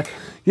tits back?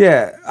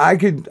 Yeah, I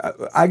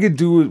could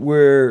do it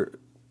where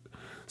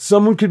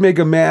someone could make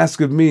a mask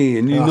of me,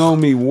 and you know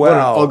me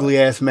well. What an ugly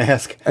ass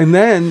mask. And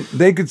then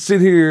they could sit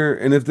here,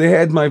 and if they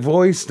had my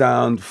voice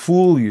down,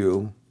 fool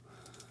you,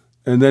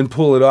 and then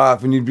pull it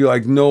off, and you'd be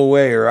like, no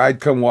way. Or I'd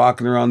come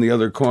walking around the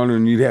other corner,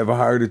 and you'd have a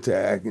heart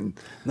attack. And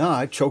no,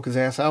 I'd choke his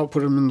ass out,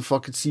 put him in the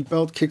fucking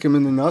seatbelt, kick him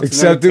in the nuts.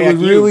 Except it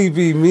would really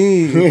be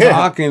me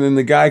talking, and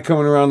the guy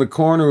coming around the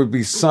corner would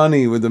be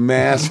Sonny with a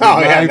mask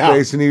on my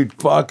face, and he'd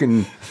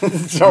fucking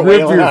rip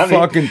your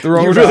fucking throat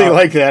out. You really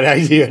like that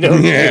idea,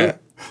 don't you?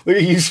 Look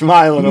at you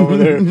smiling over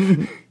there.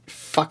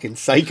 Fucking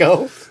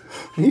psycho.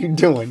 What are you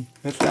doing?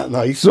 That's not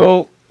nice.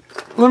 So,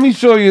 let me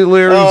show you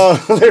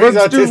Larry's.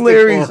 Let's do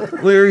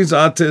Larry's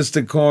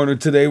autistic corner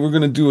today. We're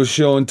going to do a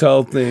show and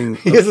tell thing.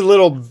 He has a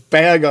little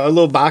bag, a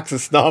little box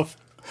of stuff.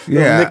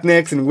 Yeah.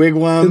 Knickknacks and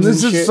wigwams and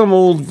this is some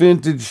old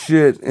vintage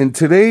shit. And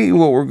today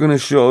what we're going to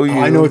show you.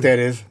 I know what that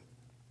is.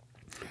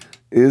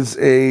 Is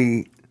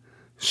a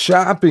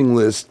shopping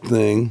list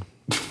thing.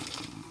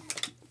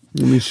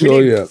 Let me show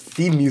you.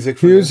 Theme music.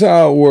 Here's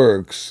how it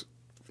works.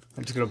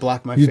 I'm just gonna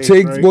block my face. You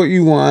take what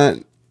you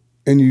want,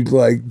 and you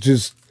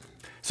just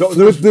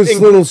flip this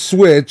little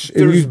switch,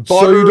 and you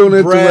don't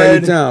have to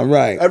write it down.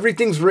 Right.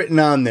 Everything's written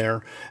on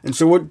there, and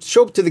so what?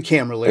 Show up to the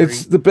camera, Larry.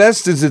 It's the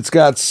best. It's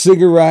got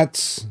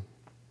cigarettes.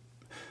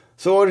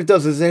 So what it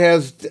does is it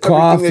has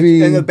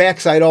coffee, and the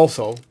backside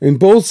also. And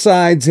both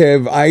sides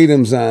have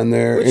items on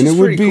there, and it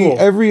would be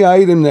every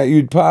item that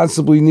you'd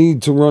possibly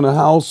need to run a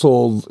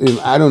household in,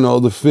 I don't know,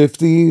 the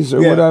 50s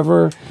or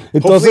whatever.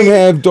 It doesn't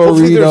have Doritos.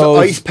 Hopefully there's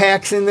ice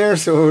packs in there,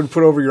 so it would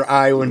put over your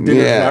eye when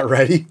dinner's not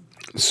ready.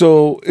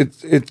 So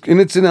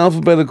it's in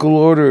alphabetical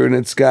order, and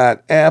it's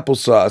got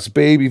applesauce,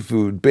 baby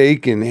food,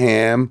 bacon,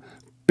 ham,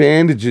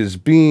 bandages,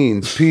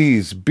 beans,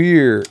 peas,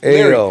 beer,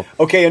 ale.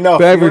 Okay, enough.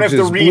 Beverages, you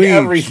don't have to read bleach,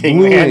 everything,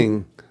 bluing,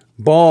 man.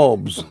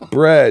 bulbs,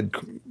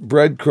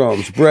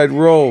 breadcrumbs, bread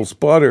rolls,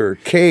 butter,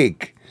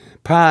 cake,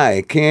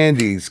 pie,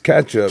 candies,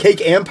 ketchup.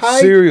 Cake and pie?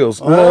 Cereals.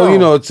 Oh.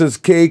 Well, it says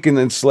cake and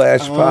then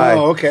 /pie.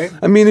 Oh, okay.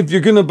 I mean, if you're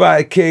going to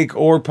buy cake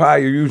or pie,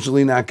 you're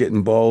usually not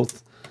getting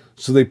both.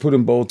 So they put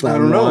them both on one.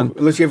 I don't know.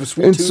 Unless you have a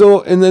sweet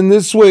tooth. And then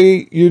this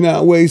way, you're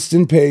not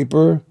wasting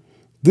paper.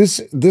 This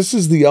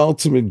is the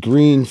ultimate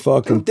green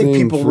fucking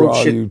thing for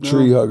all you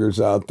tree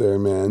huggers out there,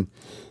 man.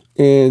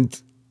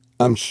 And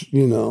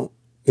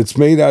it's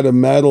made out of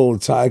metal.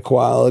 It's high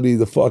quality.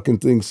 The fucking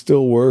thing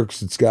still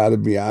works. It's got to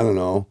be, I don't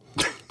know,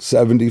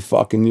 70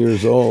 fucking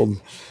years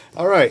old.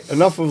 All right,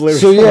 enough of Larry.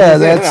 So yeah,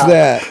 that's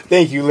that.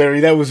 Thank you, Larry.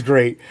 That was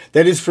great.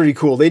 That is pretty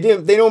cool. They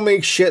don't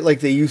make shit like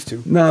they used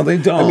to. No, they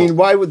don't. I mean,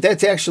 why would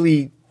that's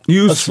actually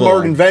useful. A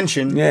smart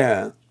invention?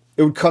 Yeah.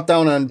 It would cut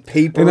down on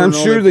paper. And I'm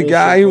sure the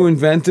guy who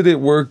invented it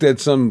worked at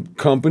some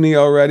company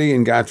already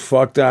and got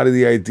fucked out of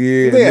the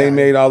idea. And they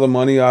made all the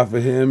money off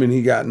of him and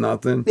he got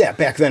nothing. Yeah,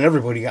 back then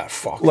everybody got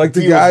fucked. Like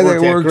the guy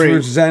that worked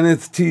for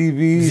Zenith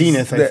TV.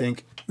 Zenith, I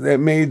think. That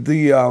made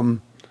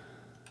the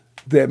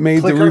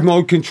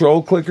remote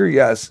control clicker.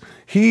 Yes.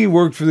 He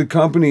worked for the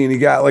company and he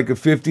got like a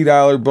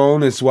 $50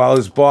 bonus while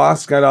his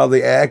boss got all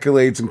the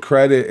accolades and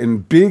credit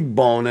and big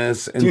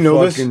bonus. And do you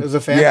know this as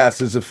a fact?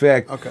 Yes, as a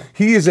fact. Okay.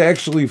 He is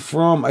actually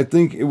from, I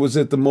think it was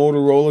at the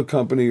Motorola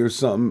company or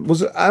something.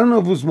 I don't know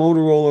if it was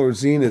Motorola or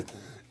Zenith.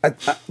 I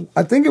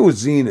think it was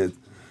Zenith.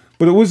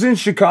 But it was in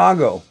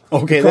Chicago.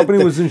 Okay. The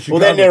company was in Chicago.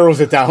 Well, that narrows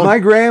it down. My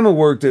grandma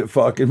worked at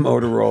fucking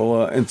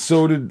Motorola, and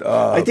so did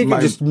I think you're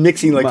just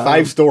mixing like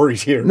 5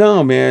 stories here.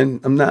 No, man,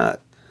 I'm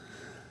not.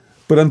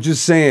 But I'm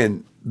just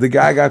saying, the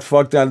guy got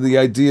fucked out of the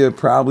idea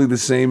probably the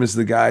same as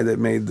the guy that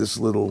made this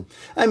little...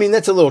 I mean,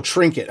 that's a little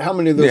trinket. How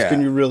many of those can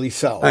you really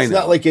sell? It's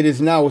not like it is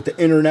now with the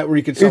internet where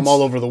you can sell them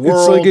all over the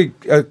world.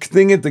 It's like a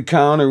thing at the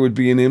counter would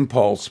be an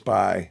impulse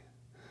buy.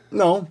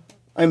 No,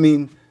 I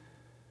mean...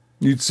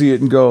 You'd see it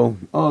and go,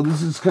 oh,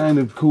 this is kind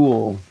of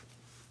cool.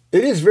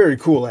 It is very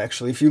cool,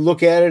 actually. If you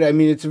look at it, I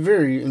mean, it's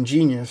very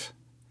ingenious.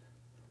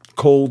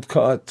 Cold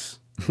cuts.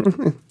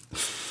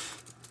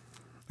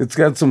 It's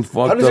got some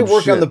fucked up shit. How does it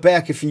work on the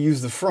back if you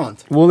use the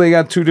front? Well, they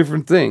got 2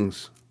 different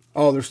things.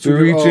 Oh, there's 2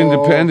 They're each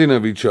independent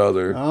of each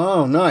other.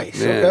 Oh, nice.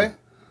 Yeah. Okay.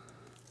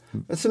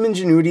 That's some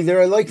ingenuity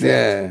there. I like that.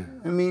 Yeah.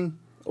 I mean,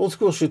 old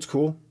school shit's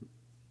cool.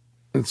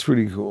 It's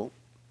pretty cool.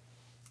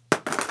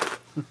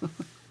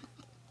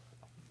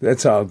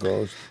 That's how it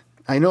goes.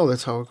 I know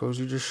that's how it goes.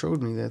 You just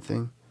showed me that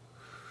thing.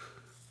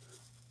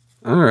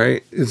 All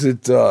right. Is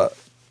it...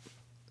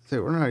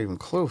 We're not even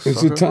close.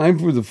 Is it time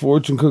for the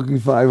Fortune Cookie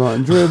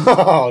 500?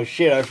 Oh,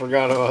 shit. I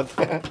forgot about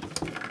that.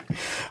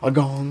 A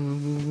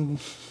gong.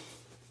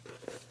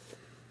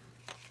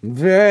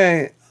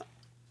 Very,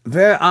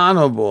 very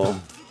honorable.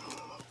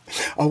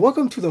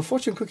 Welcome to the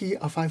Fortune Cookie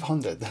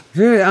 500.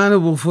 Very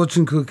honorable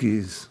Fortune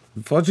Cookies.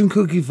 Fortune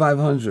Cookie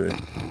 500.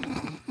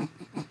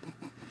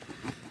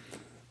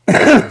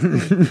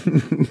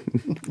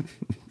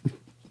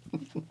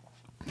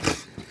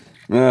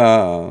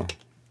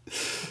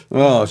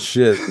 Oh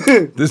shit!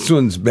 This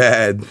one's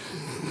bad.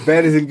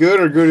 Bad isn't good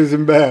or good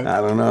isn't bad?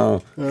 I don't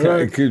know.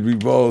 Right. It could be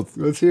both.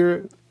 Let's hear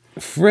it.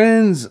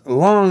 Friends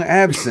long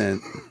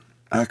absent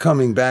are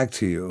coming back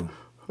to you.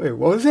 Wait,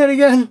 what was that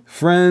again?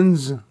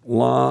 Friends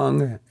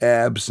long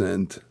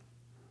absent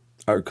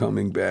are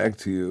coming back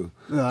to you.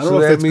 No, I don't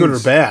know if that's good or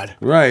bad.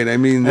 Right. I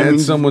mean,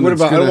 that's someone what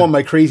that's about, I don't want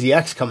my crazy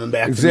ex coming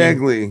back to me.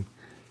 Exactly.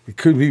 It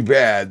could be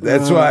bad.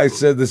 That's why I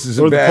said this is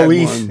a Or the bad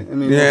police. one. I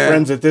mean, we're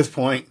friends at this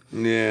point.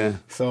 Yeah.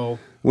 So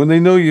when they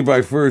know you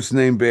by first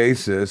name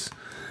basis.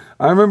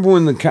 I remember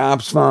when the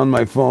cops found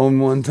my phone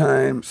one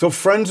time. So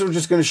friends are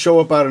just going to show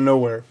up out of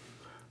nowhere.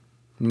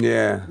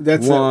 Yeah.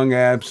 That's long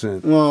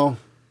absent. Well,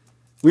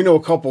 we know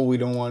a couple we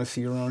don't want to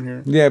see around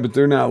here. Yeah, but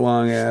they're not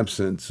long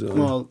absent. So.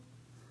 Well,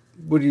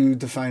 what do you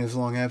define as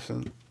long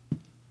absent?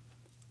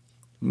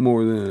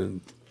 More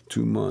than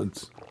 2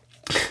 months.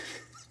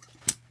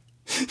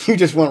 You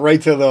just went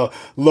right to the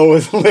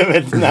lowest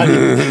limit.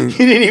 You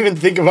didn't even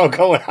think about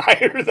going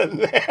higher than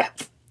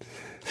that.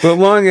 But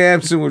long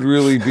absent would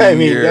really be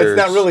years. That's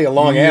not really a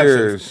long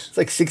absence. It's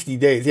like 60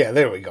 days. Yeah,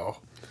 there we go.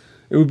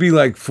 It would be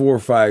like 4 or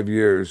 5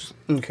 years.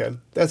 Okay.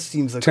 That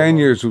seems like 10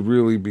 years would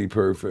really be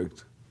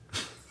perfect.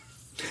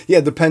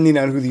 Yeah, depending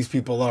on who these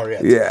people are.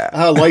 Yeah.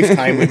 A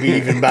lifetime would be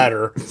even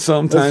better.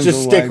 Sometimes let's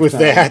just stick with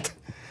that.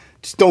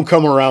 Just don't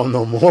come around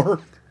no more.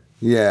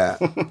 Yeah.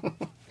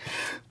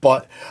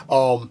 But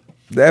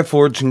that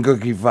fortune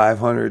cookie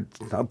 500,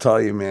 I'll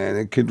tell you, man,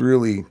 it could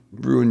really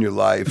ruin your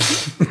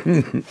life.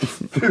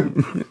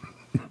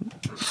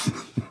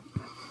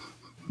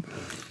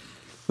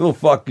 It'll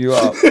fuck you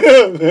up.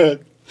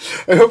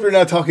 I hope you're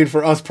not talking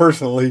for us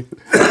personally.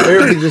 I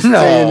hope you're just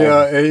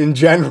saying in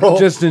general.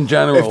 Just in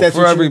general,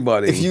 for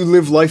everybody. If you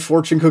live life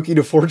fortune cookie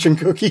to fortune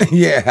cookie,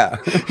 yeah,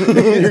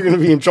 you're going to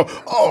be in trouble.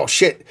 Oh,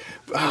 shit.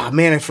 Oh,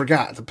 man, I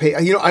forgot to pay.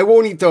 I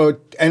won't eat the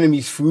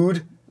enemy's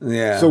food.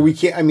 Yeah. So we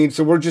can't,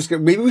 so we're just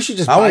going to, maybe we should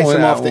just buy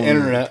some off the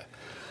internet.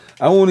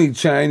 I won't eat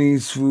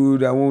Chinese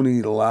food. I won't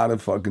eat a lot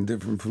of fucking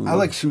different food. I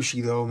like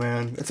sushi, though,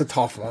 man. It's a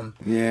tough one.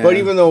 Yeah. But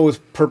even though it was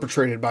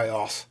perpetrated by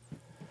us.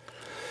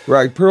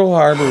 Right, Pearl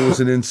Harbor was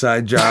an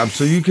inside job,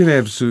 so you can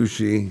have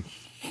sushi.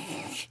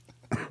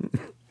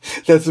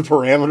 That's the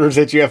parameters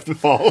that you have to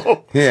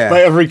follow. Yeah.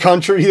 By every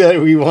country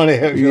that we want to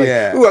have. You're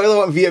yeah. Like, ooh, I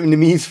want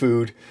Vietnamese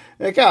food.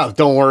 Like, oh,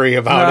 don't worry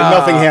about it.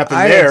 Nothing happened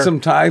there. I had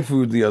some Thai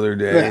food the other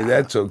day. Yeah.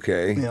 That's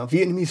okay. Yeah,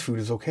 Vietnamese food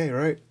is okay,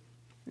 right?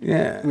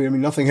 Yeah. I mean,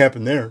 nothing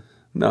happened there.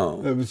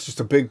 No. It was just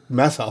a big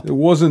mess up. It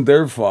wasn't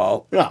their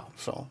fault. No,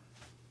 so.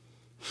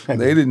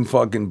 They didn't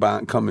fucking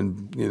come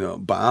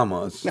and, bomb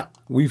us. No.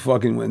 We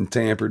fucking went and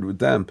tampered with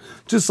them.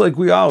 Just like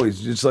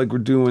we're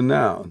doing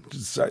now.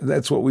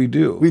 That's what we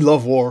do. We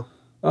love war.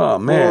 Oh,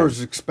 man. War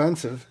is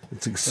expensive.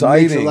 It's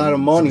exciting. It makes a lot of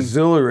money. It's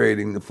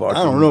exhilarating to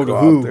fucking go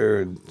out there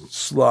and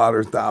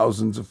slaughter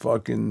thousands of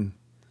fucking...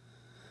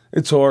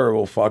 It's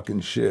horrible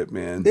fucking shit,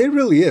 man. It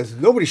really is.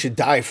 Nobody should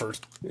die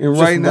first. And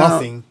right now,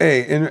 nothing.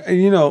 Hey, and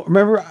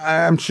remember,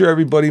 I'm sure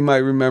everybody might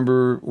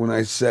remember when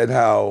I said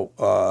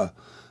how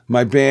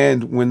my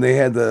band, when they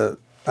had the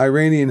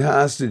Iranian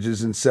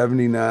hostages in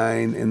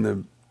 '79,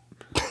 and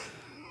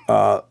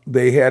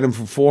they had them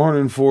for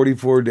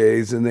 444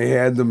 days, and they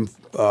had them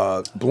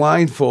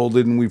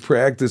blindfolded, and we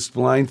practiced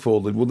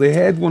blindfolded. Well, they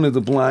had one of the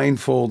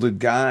blindfolded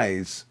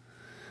guys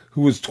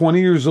who was 20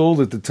 years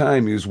old at the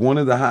time. He was one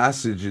of the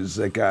hostages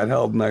that got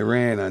held in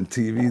Iran on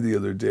TV the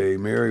other day.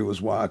 Mary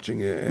was watching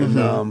it. And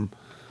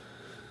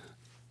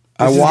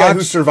this is the guy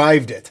who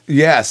survived it.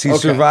 Yes, he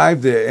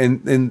survived it.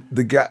 And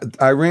the guy,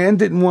 Iran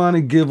didn't want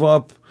to give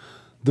up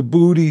the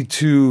booty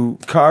to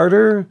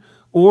Carter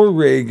or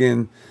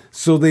Reagan,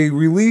 so they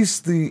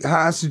released the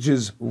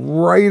hostages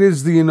right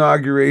as the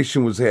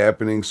inauguration was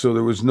happening. So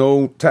there was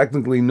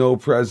technically no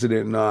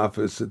president in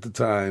office at the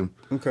time.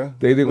 Okay.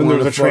 They didn't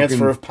want to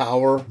transfer of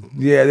power.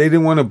 Yeah, they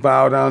didn't want to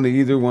bow down to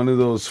either one of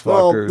those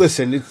fuckers. Well,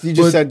 listen, you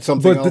just said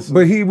something else.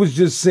 But he was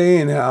just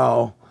saying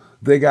how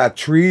they got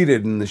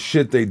treated and the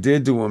shit they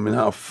did to him and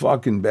how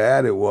fucking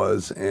bad it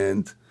was.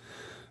 And,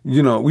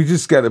 we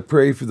just got to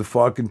pray for the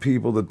fucking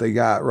people that they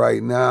got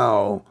right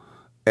now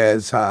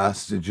as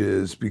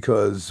hostages,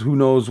 because who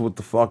knows what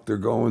the fuck they're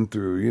going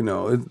through,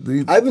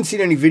 I haven't seen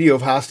any video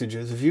of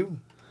hostages. Have you?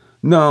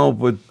 No,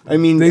 but I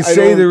mean, they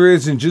say there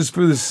is, and just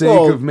for the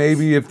sake of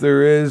maybe if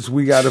there is,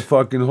 we got to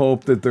fucking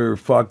hope that they're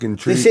fucking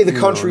treating. They say the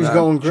country's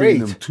going great.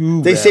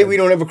 They say we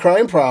don't have a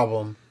crime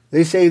problem.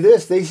 They say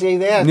this, they say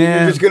that. Yeah.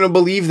 You're just going to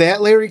believe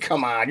that, Larry?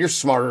 Come on, you're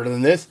smarter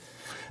than this.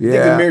 Yeah.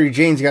 Thinking Mary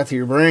Jane's got to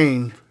your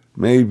brain.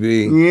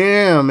 Maybe.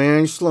 Yeah, man,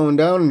 you're slowing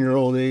down in your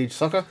old age,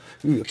 sucker.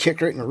 You kick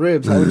right in the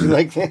ribs. How would you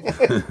like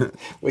that?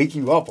 Wake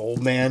you up,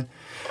 old man.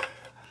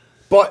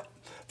 But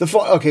so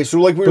like we were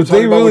talking about. But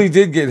they really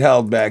did get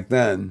held back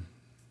then.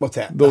 What's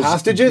that? Those the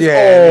hostages?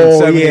 Yeah,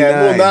 oh,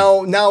 yeah.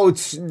 Well, now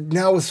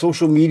with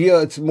social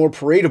media, it's more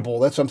paradable.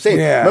 That's what I'm saying.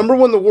 Yeah. Remember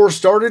when the war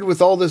started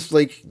with all this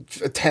like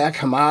attack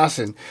Hamas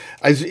and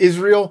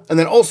Israel, and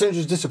then all of a sudden it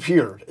just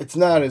disappeared. It's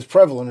not as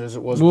prevalent as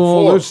it was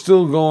before. Well, they're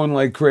still going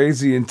like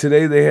crazy, and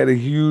today they had a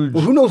huge.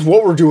 Well, who knows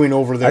what we're doing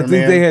over there? I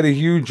think they had a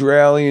huge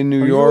rally in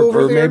New York,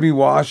 or there? maybe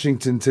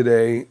Washington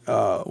today,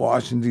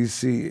 Washington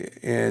D.C.,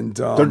 and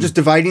they're just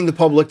dividing the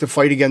public to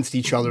fight against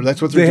each other.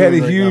 That's what they they're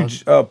doing. They had a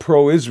huge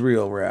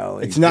pro-Israel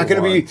rally. It's not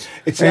going to be.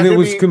 It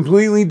was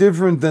completely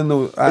different than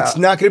the. It's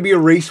not going to be a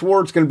race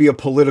war. It's going to be a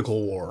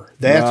political war.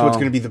 That's what's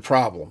going to be the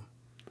problem.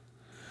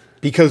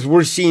 Because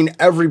we're seeing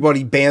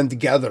everybody band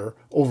together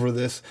over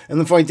this, and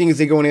the funny thing is,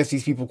 they go and ask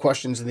these people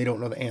questions and they don't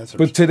know the answers.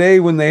 But today,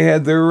 when they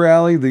had their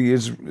rally,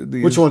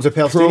 which one's the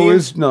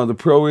Palestinians? The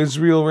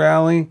pro-Israel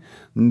rally.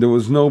 There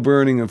was no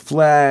burning of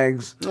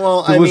flags.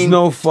 Well, there was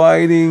no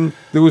fighting.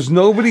 There was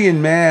nobody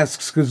in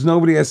masks because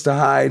nobody has to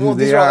hide who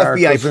they are.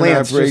 These are FBI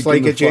plants, just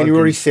like at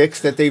January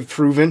 6th that they've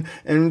proven,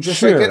 and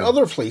just like at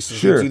other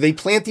places. They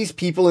plant these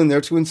people in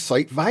there to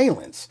incite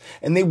violence,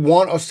 and they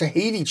want us to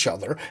hate each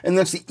other, and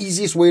that's the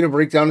easiest way to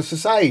break down a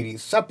society,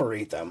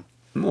 separate them.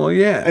 Well,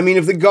 yeah. I mean,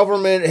 if the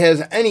government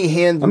has any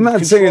hand, I'm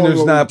not saying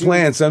there's not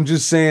plants. I'm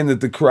just saying that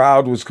the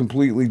crowd was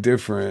completely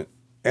different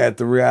at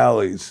the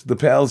rallies. The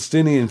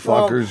Palestinian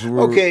fuckers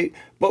were okay,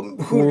 but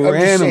were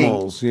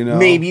animals, saying,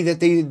 Maybe that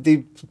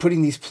they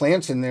putting these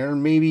plants in there,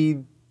 and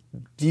maybe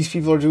these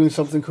people are doing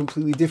something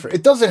completely different.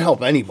 It doesn't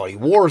help anybody.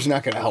 War is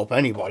not going to help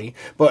anybody.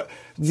 But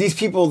these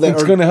people that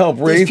it's going to help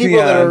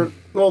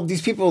Raytheon.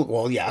 These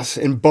people, yes,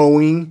 and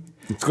Boeing.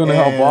 It's going to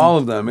help all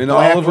of them, and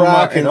all of them,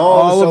 and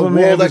all of them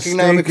World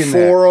Economic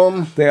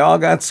Forum. They all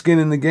got skin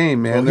in the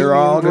game, man. They're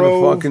all going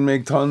to fucking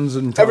make tons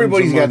and tons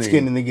Everybody's of money. got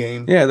skin in the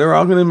game. Yeah, they're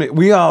all going to make.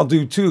 We all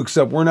do too,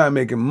 except we're not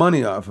making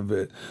money off of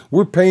it.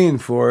 We're paying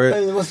for it,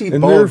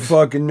 and they're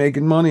fucking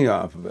making money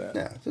off of it.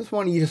 Yeah, just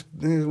want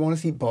to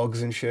see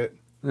bugs and shit.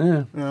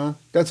 Yeah,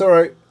 that's all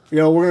right.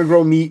 We're going to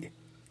grow meat.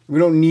 We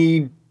don't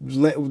need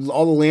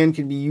all the land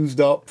can be used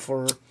up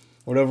for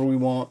whatever we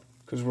want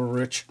because we're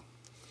rich.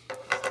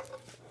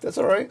 That's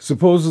all right.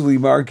 Supposedly,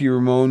 Marky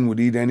Ramone would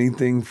eat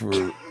anything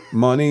for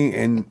money.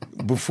 And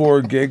before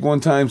a gig, one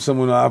time,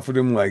 someone offered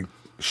him like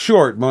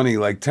short money,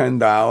 like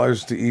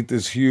 $10, to eat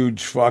this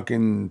huge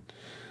fucking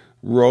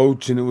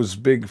roach, and it was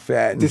big,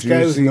 fat, and this juicy.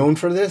 Guy was known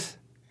for this.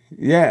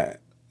 Yeah.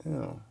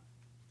 Oh.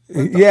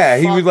 Yeah,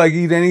 he would like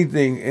eat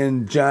anything,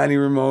 and Johnny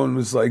Ramone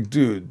was like,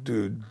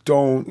 "Dude,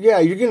 don't." Yeah,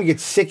 you're gonna get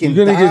sick and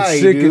you're gonna die, get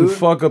sick dude. and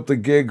fuck up the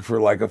gig for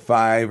like a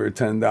 $5 or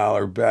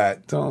 $10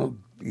 bet. Don't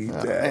eat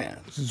that. Man.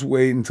 Just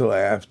wait until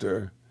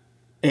after.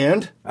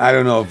 And I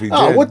don't know if he did.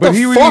 Oh, what but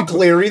the fuck,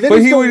 Larry? That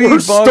is the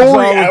worst bugs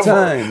story all the ever.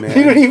 time, man.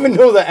 You don't even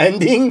know the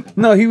ending.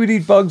 No, he would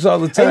eat bugs all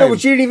the time. I know,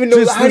 but you didn't even know.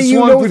 Just how do you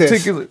know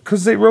this?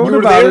 Because they wrote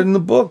about it in the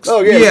books. Oh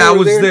yeah, I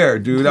was there,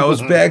 dude. I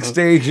was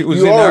backstage. It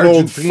was in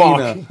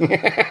Argentina.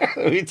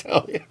 Let me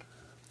tell you.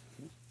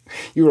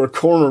 You were a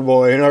corner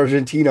boy in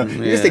Argentina.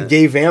 You're just a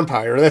gay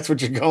vampire. That's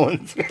what you're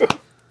going through.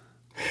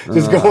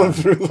 Just going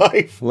through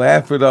life.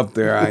 Laugh it up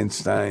there,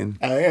 Einstein.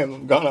 I am.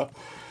 I'm gonna.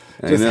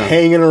 Just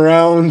hanging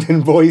around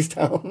in Boys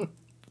Town.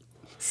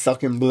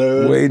 Sucking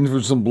blood. Waiting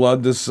for some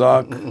blood to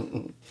suck.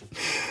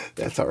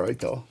 That's all right,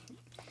 though.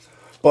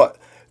 But,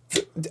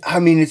 I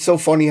mean, it's so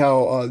funny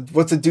how,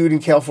 what's the dude in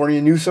California,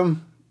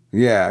 Newsom?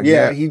 Yeah.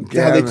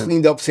 How they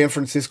cleaned up San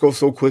Francisco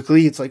so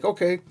quickly. It's like,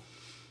 okay.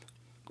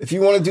 If you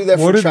want to do that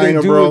for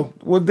China, bro.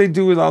 What'd they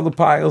do with all the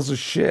piles of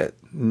shit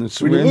and the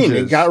syringes? What do you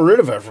mean? They got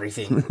rid of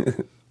everything.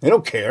 They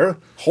don't care.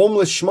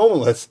 Homeless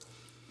schmomeless.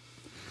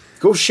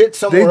 Go shit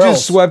somewhere else. They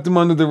just swept them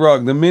under the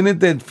rug. The minute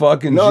that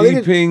fucking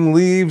Jinping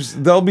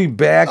leaves, they'll be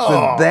back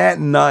to that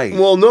night.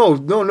 Well,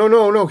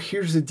 no.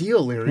 Here's the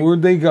deal, Larry.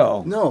 Where'd they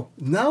go? No.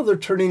 Now they're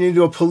turning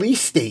into a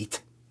police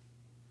state.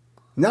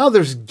 Now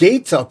there's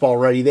gates up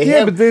already. They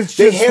have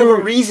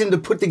a reason to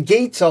put the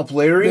gates up,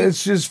 Larry.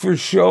 That's just for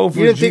show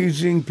for Xi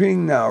Jinping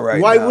now,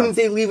 right? Why wouldn't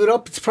they leave it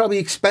up? It's probably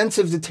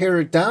expensive to tear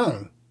it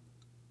down.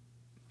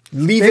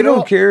 They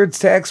don't care. It's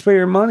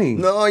taxpayer money.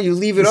 No, you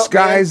leave it up.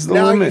 Sky's the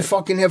limit. Now you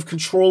fucking have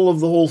control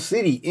of the whole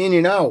city, in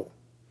and out.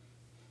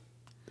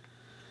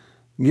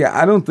 Yeah,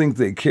 I don't think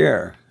they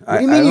care. What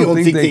do you mean you don't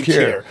think they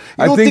care?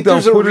 I think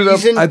they'll put it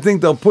up. I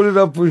think they'll put it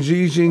up for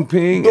Xi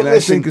Jinping, and I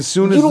think as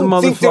soon as the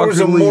motherfucker leaves, you don't think there was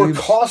a more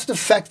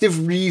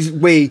cost-effective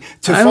way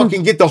to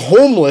fucking get the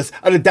homeless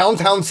out of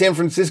downtown San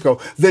Francisco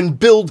than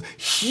build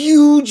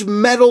huge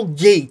metal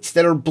gates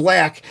that are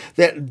black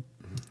that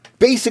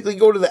basically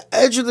go to the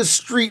edge of the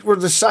street where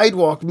the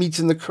sidewalk meets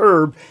in the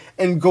curb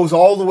and goes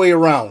all the way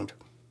around.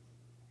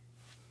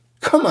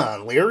 Come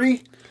on,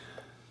 Larry.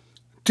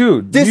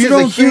 Dude, this is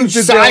a huge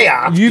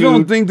psyop. You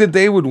don't think that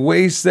they would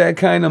waste that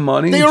kind of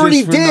money? They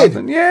already did.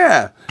 Nothing?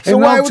 Yeah. So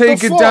and they'll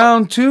take it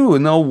down too,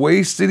 and they'll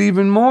waste it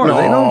even more. No.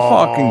 They don't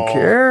fucking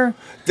care.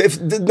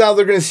 Now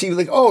they're going to see,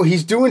 like, oh,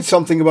 he's doing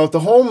something about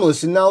the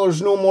homeless, and now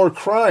there's no more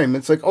crime.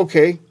 It's like,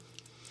 okay.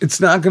 It's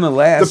not going to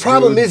last. The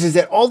problem dude. is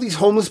that all these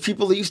homeless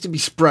people, they used to be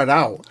spread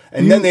out,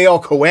 and then they all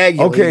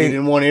coagulated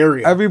in one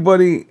area.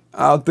 Everybody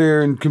out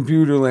there in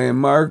computer land,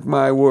 mark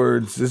my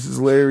words. This is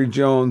Larry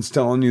Jones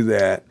telling you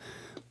that.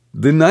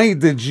 The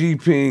night that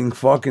Jinping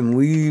fucking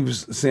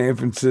leaves San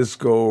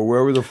Francisco or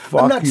wherever the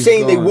fuck I'm not he's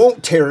saying going, they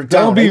won't tear it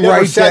down. They'll be I never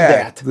right said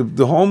back. that.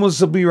 The homeless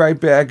will be right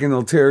back and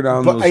they'll tear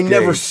down But those I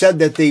never gates. said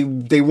that they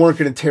weren't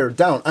going to tear it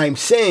down. I'm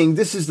saying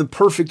this is the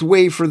perfect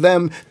way for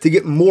them to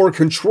get more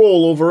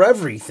control over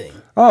everything.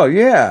 Oh,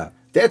 yeah.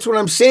 That's what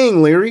I'm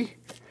saying, Larry.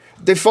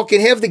 They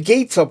fucking have the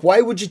gates up.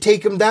 Why would you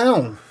take them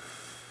down?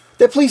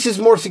 That place is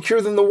more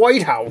secure than the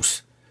White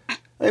House.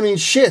 I mean,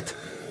 shit.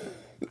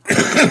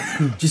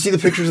 Did you see the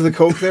pictures of the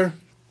Coke there?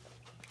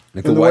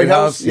 At the White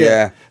House?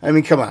 Yeah. I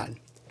mean, come on.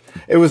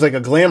 It was like a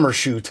glamour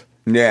shoot.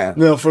 Yeah.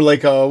 You know, for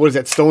like, what is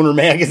that, Stoner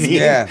magazine?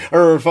 Yeah.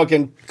 Or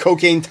fucking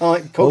cocaine A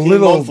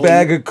little monthly.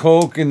 bag of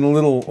Coke and a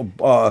little With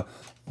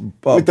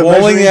the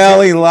bowling measuring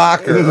alley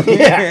locker.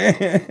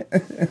 Yeah.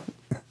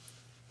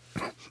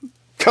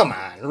 Come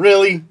on,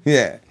 really?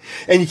 Yeah.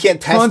 And you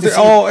can't test Hunter, to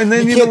see, and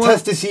then you you know can't what?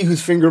 test to see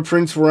whose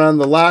fingerprints were on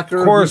the locker.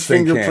 Of course whose they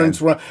fingerprints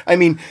can. were on. I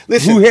mean,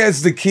 listen. Who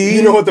has the key?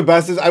 You know what the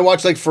best is? I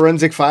watch like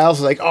forensic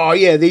files. Like, oh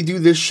yeah, they do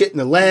this shit in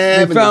the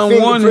lab. They found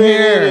and one fingerprint,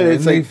 hair, and and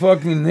it's they like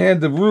fucking had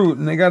the root,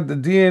 and they got the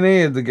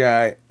DNA of the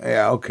guy.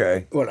 Yeah,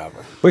 okay.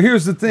 whatever. But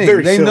here's the thing: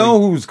 Very they silly.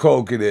 know whose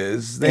Coke it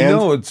is. They And?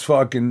 know it's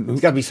fucking.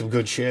 It's got to be some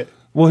good shit.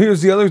 Well,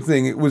 here's the other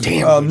thing: it was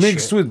Damn good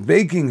mixed shit. with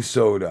baking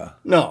soda.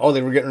 No, oh,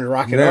 they were getting to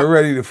rock it They're up.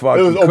 ready to fucking.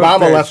 It was cook Obama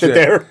that left it shit.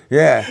 there.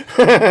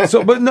 Yeah.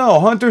 So, but no,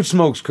 Hunter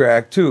smokes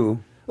crack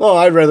too. Well,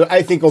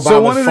 I think Obama's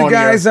So one of the funnier.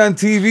 guys on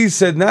TV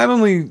said not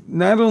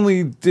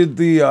only did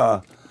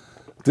the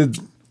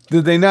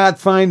did they not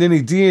find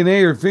any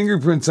DNA or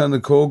fingerprints on the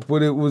Coke,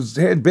 but it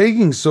had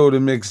baking soda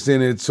mixed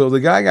in it. So the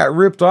guy got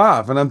ripped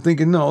off, and I'm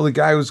thinking, no, the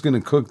guy was going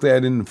to cook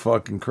that in the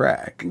fucking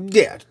crack.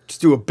 Yeah, just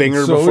do a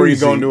binger So before you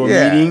easy. go into a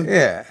Yeah, meeting.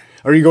 Yeah.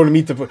 Or you go to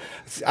meet the... I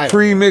don't know.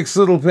 Pre-mixed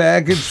little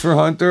package for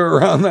Hunter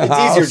around the It's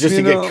house. easier just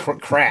you to know? get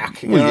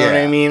crack. You Well, know what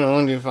yeah. I mean? I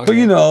don't give a fucking- But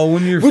you know,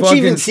 when you're Which fucking,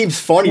 even seems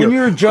funnier. when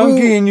you're a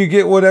junkie Who- and you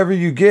get whatever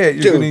you get,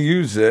 you're Dude, going to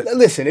use it.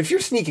 Listen, if you're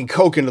sneaking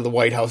coke into the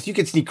White House, you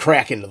can sneak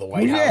crack into the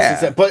White Yeah.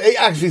 House. But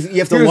actually, you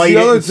have to Here's light the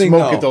it other and thing,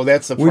 smoke though. it, though.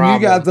 That's the when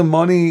problem. you got the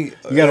money,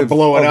 You gotta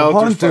blow it of out,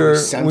 there's Hunter,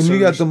 fucking when you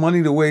got sensors. the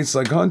money to waste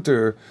like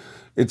Hunter,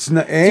 it's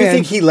not. you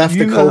think he left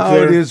you the know coke how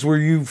there? it is where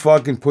you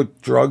fucking put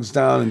drugs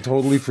down and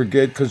totally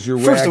forget because you're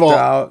First whacked of all,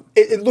 out.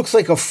 it looks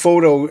like a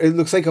photo. It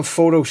looks like a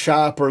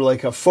Photoshop or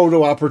like a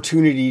photo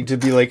opportunity to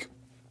be like,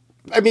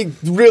 I mean,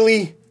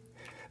 really?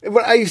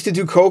 When I used to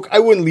do coke, I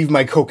wouldn't leave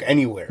my coke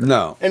anywhere.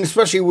 No. And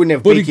especially wouldn't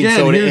have But baking again,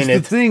 soda here's in the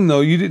it. thing, though.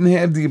 You didn't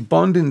have the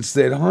abundance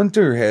that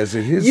Hunter has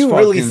at his. You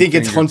really fucking think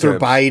it's Hunter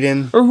fingertips.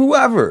 Biden? Or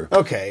whoever?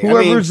 Okay, I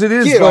whoever's mean, it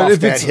is. get but off if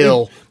that it's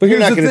hill. but You're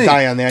here's not the gonna thing.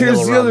 die on that Here's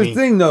hill the around other me.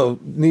 thing, though,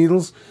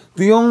 Needles.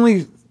 The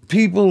only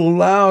people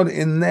allowed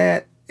in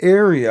that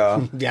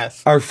area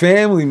Yes. are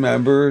family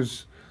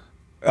members.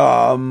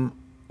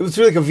 It was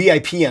really like a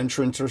VIP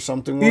entrance or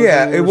something. wasn't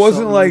Yeah, or it wasn't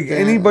something like that.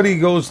 anybody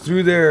goes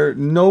through there.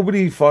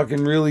 Nobody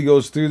fucking really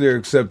goes through there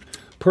except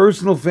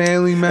personal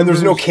family members. And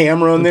there's no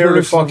camera in there to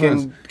personal fucking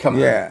friends. come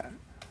on. Yeah,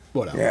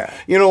 Whatever. Yeah.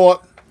 You know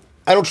what?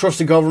 I don't trust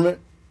the government.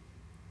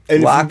 And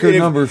if- locker and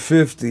if- number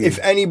 50. If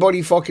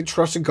anybody fucking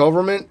trusts the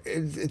government,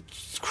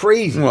 it's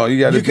crazy. Well, you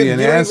got to can- be an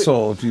don't even-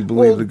 asshole if you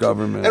believe Well, the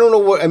government. I don't know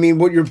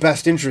what your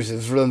best interest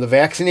is. For them to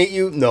vaccinate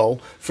you? No.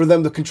 For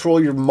them to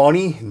control your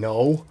money?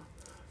 No.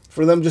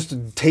 For them just to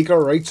take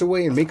our rights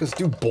away and make us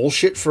do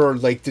bullshit for,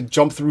 like, to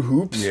jump through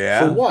hoops?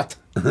 Yeah. For what?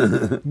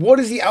 What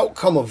is the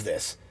outcome of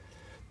this?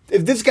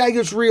 If this guy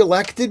gets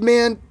reelected,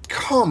 man,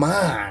 come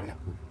on.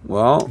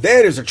 Well,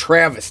 That is a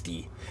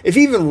travesty. If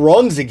he even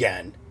runs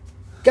again,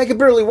 guy can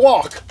barely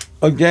walk.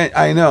 again,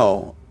 I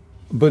know.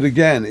 But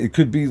again, it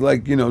could be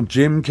like,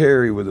 Jim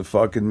Carrey with a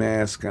fucking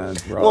mask on.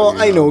 For all Well,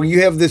 you I know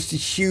you have this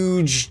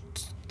huge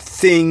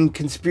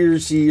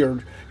conspiracy,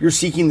 or you're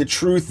seeking the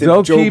truth that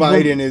Joe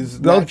Biden is.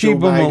 They'll not Joe keep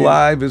him Biden.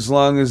 alive as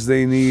long as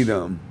they need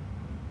him.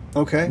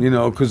 Okay.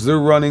 Because they're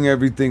running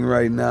everything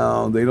right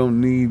now. They don't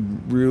need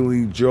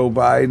really Joe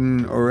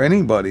Biden or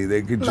anybody.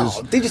 They could No,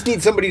 just. they just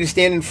need somebody to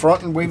stand in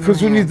front and wave. Because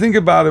their when you hand. think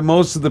about it,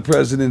 most of the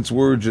presidents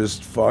were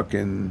just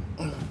fucking,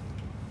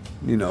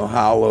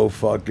 hollow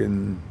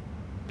fucking.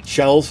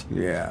 shells,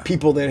 Yeah.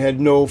 people that had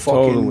no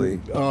fucking. Totally.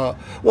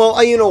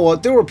 Well, you know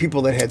what? There were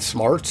people that had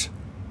smarts,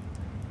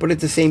 but at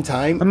the same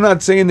time, I'm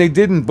not saying they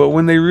didn't, but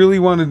when they really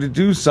wanted to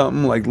do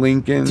something like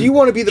Lincoln. do you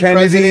want to be the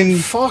Kennedy, president?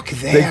 Fuck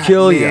that. They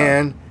kill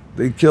man. you.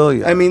 They kill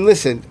you. I mean,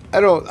 listen.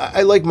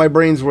 I like my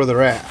brains where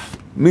they're at.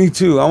 Me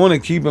too. I want to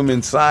keep them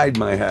inside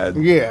my head.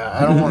 Yeah,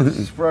 I don't want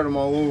to spread them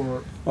all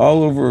over.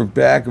 All over the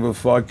back of a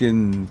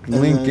fucking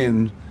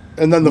Lincoln.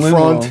 And then the limo.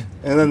 front,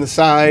 and then the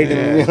side,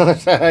 and Yeah. the other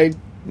side.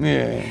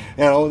 Yeah.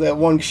 That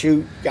one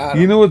shoot. Got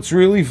him. You know what's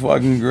really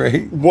fucking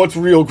great? What's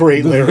real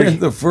great, Larry?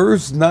 The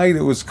first night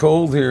it was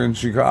cold here in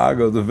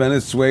Chicago, the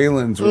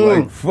Venezuelans were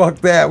like, fuck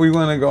that, we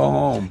want to go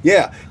home.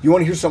 Yeah. You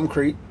want to hear something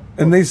great?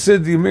 And they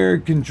said the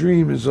American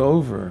dream is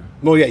over.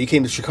 Well, yeah, you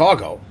came to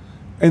Chicago.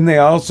 And they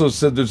also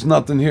said there's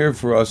nothing here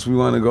for us. We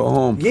want to go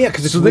home. Yeah,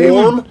 because it's They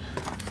warm.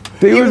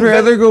 would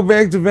rather go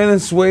back to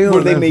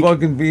Venezuela than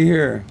fucking be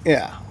here.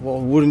 Yeah.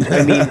 Well, wouldn't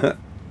I mean?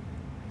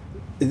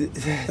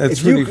 That's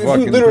if pretty you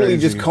fucking literally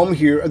crazy. just come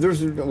here,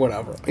 there's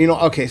whatever.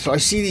 Okay, so I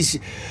see these.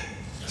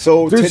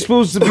 So they're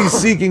supposed to be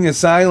seeking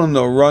asylum,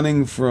 though,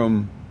 running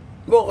from.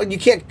 Well, you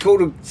can't go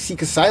to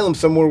seek asylum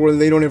somewhere where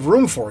they don't have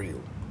room for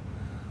you.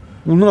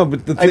 Well, no,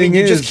 but the thing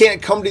you is, just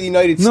can't come to the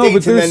United States. No,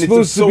 but they're and then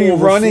supposed to be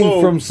overflowed.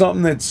 running from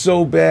something that's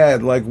so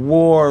bad, like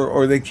war,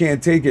 or they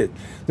can't take it.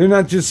 They're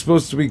not just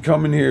supposed to be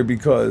coming here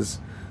because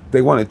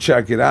they want to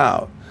check it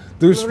out.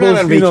 They're supposed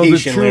not on to,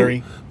 vacation,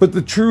 Larry. But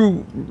the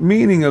true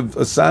meaning of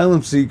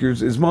asylum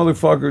seekers is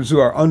motherfuckers who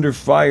are under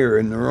fire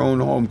in their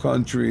own home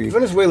country.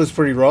 Venezuela's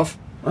pretty rough.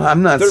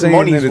 I'm not Their saying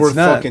money's that it's worth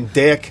not. fucking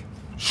dick.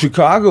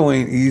 Chicago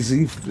ain't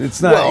easy.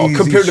 It's not Well, easy.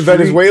 compared to street.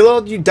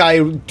 Venezuela, you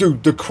die.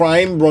 Dude, the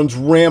crime runs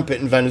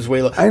rampant in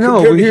Venezuela. I know,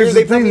 Compared but to here's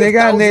here, the thing. They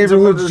got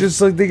neighborhoods just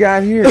like they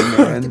got here,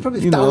 man. They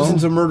probably have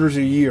thousands of murders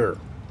a year.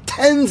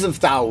 Tens of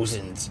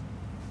thousands.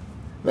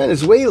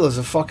 Venezuela's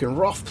a fucking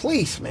rough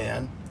place,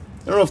 man.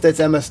 I don't know if that's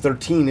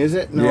MS-13, is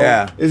it? No.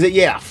 Yeah. Is it?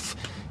 Yeah.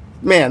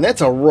 Man,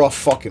 that's a rough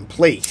fucking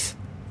place.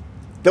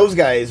 Those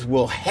guys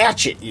will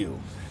hatchet you.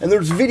 And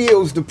there's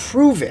videos to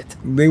prove it.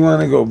 They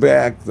want to go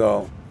back,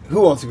 though.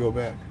 Who wants to go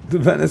back? The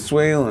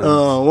Venezuelans.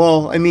 Oh,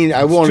 well, I mean,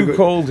 I want to It's too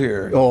cold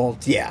here. Oh,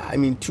 yeah. I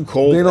mean, too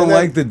cold. They don't And then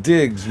like the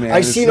digs, man. I've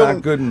It's seen not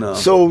them, good enough.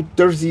 So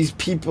there's these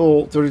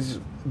people, there's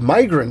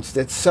migrants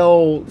that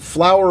sell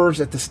flowers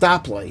at the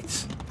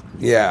stoplights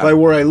yeah. by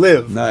where I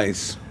live.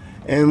 Nice.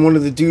 And one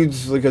of the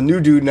dudes, like a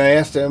new dude, and I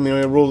asked him,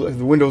 I rolled,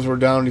 the windows were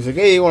down. He's like,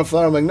 "Hey, you want a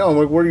flower?" I'm like, "No." I'm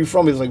like, "Where are you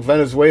from?" He's like,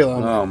 "Venezuela."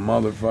 I'm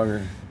Oh,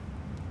 motherfucker.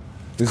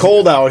 like,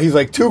 cold out. He's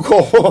like, "Too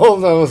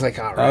cold." I was like,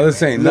 "All right." Oh,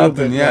 this ain't man,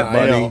 nothing yet, I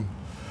buddy. know.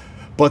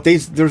 But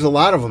there's a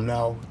lot of them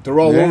now. They're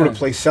all over Yeah. the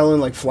place selling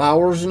like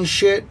flowers and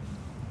shit.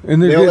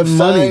 And they're They all have getting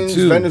money, signs,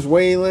 too.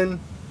 Venezuelan.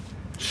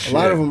 Shit. A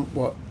lot of them.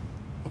 What?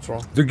 What's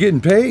wrong? They're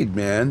getting paid,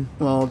 man.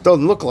 Well, it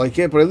doesn't look like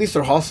it, but at least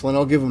they're hustling.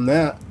 I'll give them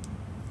that.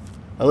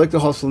 I like the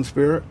hustling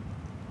spirit.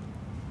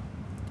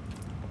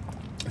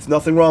 There's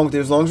nothing wrong with it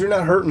as long as you're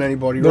not hurting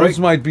anybody, Those right?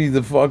 might be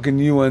the fucking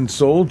UN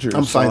soldiers.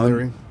 I'm fine, son.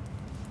 Larry.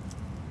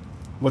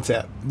 What's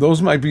that?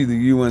 Those might be the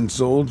UN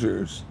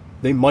soldiers.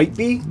 They might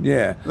be.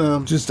 Yeah.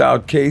 Just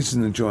out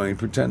casing the joint,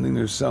 pretending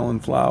they're selling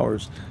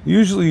flowers.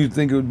 Usually you'd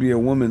think it would be a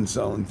woman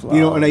selling flowers.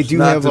 You know, and I do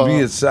not have to be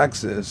a- a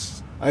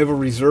sexist. I have a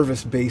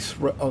reservist base,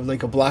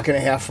 like a block and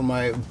a half from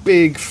my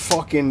big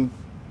fucking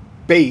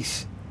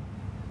base,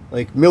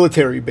 like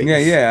military base. Yeah,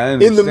 yeah, I in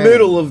the understand.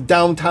 middle of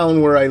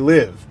downtown where I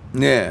live.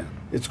 Yeah.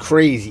 It's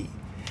crazy.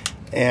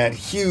 And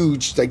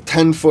huge, like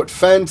 10-foot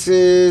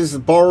fences,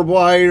 barbed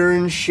wire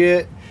and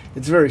shit.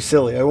 It's very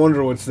silly. I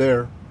wonder what's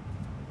there.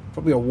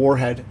 Probably a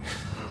warhead.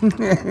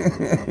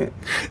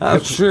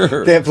 I'm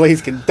sure. That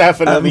place can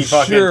definitely I'm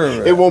fucking...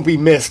 sure. It won't be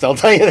missed, I'll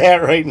tell you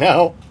that right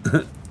now.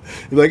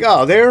 You're like,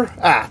 "Oh, there?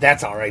 Ah,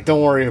 that's all right.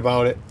 Don't worry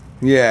about it."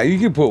 Yeah, you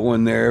can put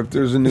one there. If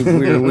there's a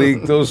nuclear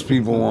leak, those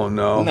people won't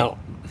know. No.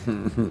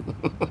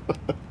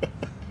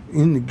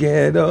 In the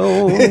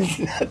ghetto. It's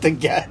not the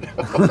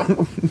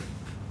ghetto.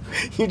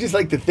 You just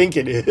like to think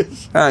it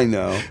is. I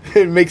know.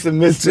 It makes a It's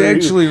mystery.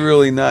 actually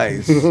really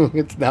nice.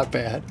 It's not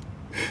bad.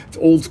 It's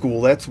old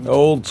school. That's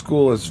Old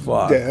school as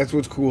fuck. yeah, that's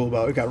what's cool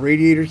about it. It got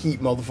radiator heat,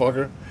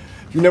 motherfucker.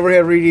 If you never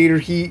had radiator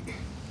heat,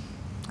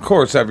 Of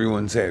course,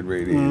 everyone's had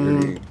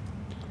radiator heat.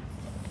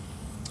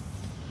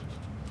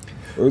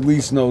 Or at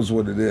least knows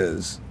what it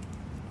is.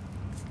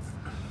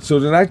 So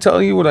did I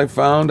tell you what I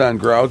found on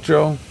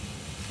Groucho?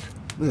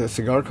 is it a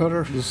cigar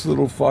cutter? This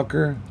little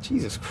fucker.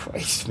 Jesus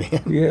Christ,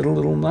 man. He had a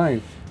little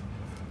knife.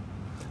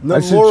 No I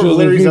should more of show the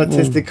Larry's people.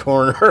 autistic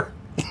corner.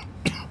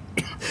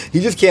 He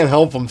just can't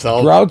help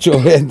himself. Groucho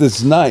had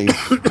this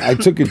knife. I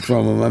took it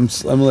from him.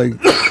 I'm like,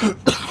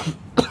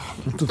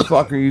 what the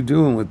fuck are you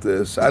doing with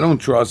this? I don't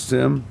trust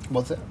him.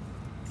 What's that?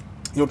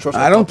 You don't trust?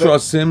 I don't puppet?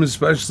 trust him,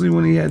 especially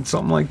when he had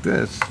something like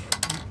this.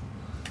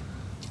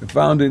 I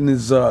found it in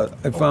his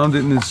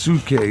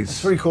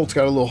suitcase. Pretty cool. It's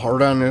got a little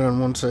heart on it on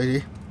one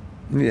side.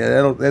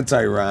 Yeah, that's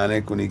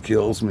ironic when he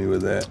kills me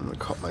with that. I'm gonna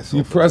cut myself.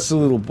 You press the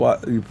little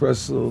you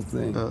press the little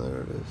thing. Oh,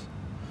 there it is.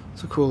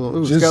 It's a cool.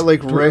 Little, Just it's got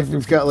like red.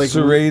 It's got like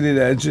serrated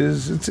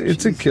edges. It's a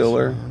Jesus,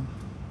 killer. man.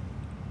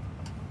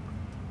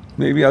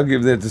 Maybe I'll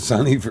give that to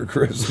Sonny for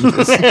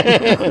Christmas.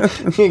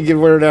 You can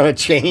wear it on a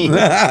chain.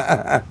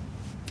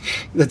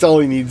 That's all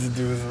he needs to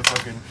do is a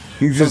fucking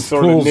He some just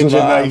sort of pulls it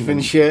ninja on. knife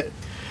and shit.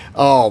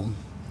 Oh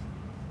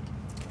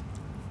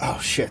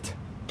shit!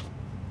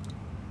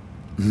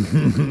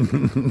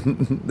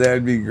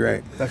 That'd be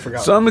great. I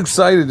forgot. So I'm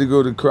excited to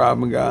go to Krav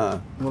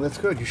Maga. Well, that's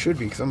good. You should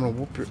be, because I'm gonna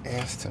whoop your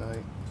ass tonight.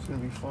 It's gonna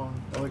be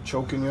fun. I like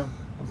choking you.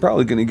 I'm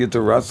probably going to get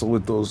to wrestle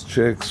with those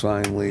chicks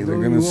finally. They're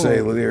No, going you to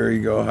say, won't. Larry,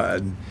 go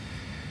ahead.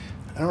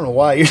 I don't know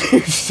why you're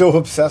so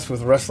obsessed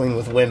with wrestling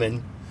with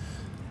women.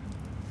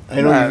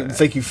 I know Nah.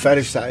 it's like you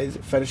fetishize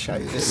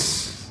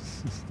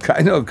it.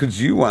 I know, because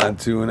you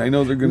want to, and I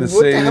know they're going to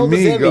What say the to hell does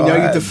me, that go mean? Now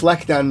you ahead.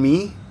 deflect on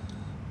me?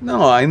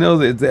 No, I know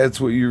that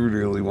that's what you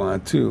really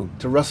want too.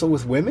 To wrestle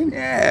with women?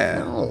 Yeah.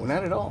 No,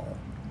 not at all.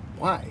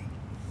 Why?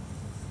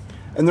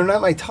 And they're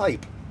not my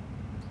type.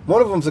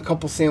 One of them's a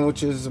couple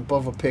sandwiches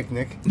above a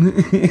picnic.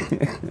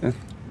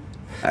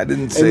 I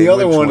didn't say. And the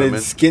other which one women.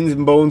 is Skins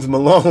and Bones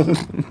Malone.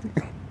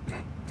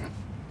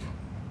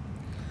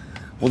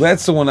 Well,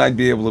 that's the one I'd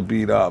be able to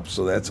beat up,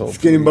 so that's hopefully.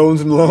 Skin and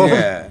Bones Malone?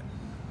 Yeah.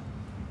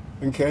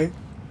 Okay.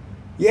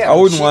 Yeah, I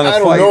wouldn't want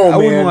to fight. I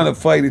wouldn't want to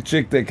fight a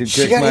chick that could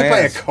kick my ass. She got hit by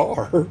a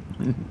car.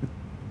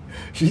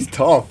 She's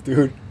tough,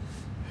 dude.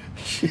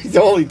 She's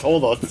only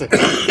told us.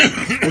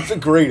 It's the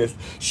greatest.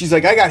 She's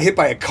like, I got hit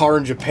by a car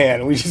in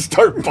Japan, and we just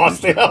start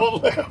busting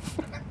out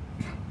laughing.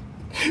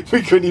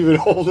 We couldn't even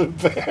hold it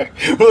back.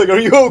 We're like, are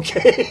you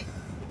okay?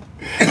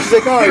 She's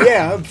like, oh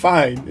yeah, I'm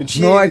fine. And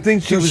she, no, I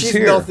think she was she's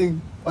here.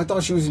 Nothing. I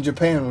thought she was in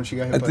Japan when she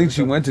got hit. I by think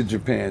she car. went to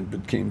Japan,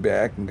 but came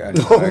back and got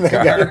hit by a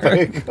car. Got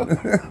hit by a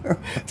car.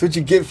 That's what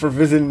you get for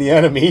visiting the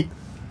enemy.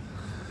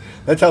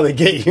 That's how they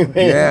get you,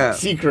 man. Yeah.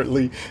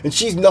 Secretly. And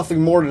she's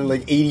nothing more than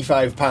like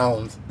 85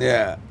 pounds.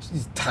 Yeah.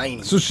 She's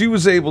tiny. So she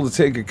was able to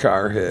take a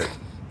car hit.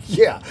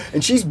 Yeah.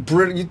 And she's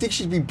brittle. You'd think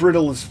she'd be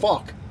brittle as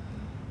fuck.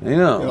 I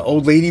know. You know,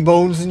 old lady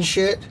bones and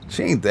shit.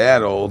 She ain't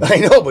that old. I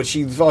know, but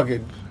she's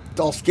fucking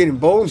all skin and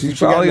bones. She's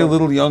probably a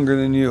little younger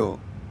than you.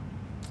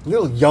 A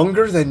little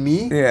younger than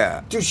me?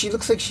 Yeah. Dude, she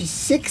looks like she's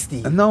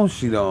 60. No,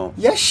 she don't.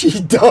 Yes,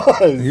 she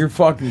does. You're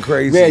fucking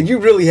crazy. Man, you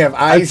really have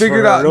eyes I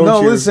figured for her, out. don't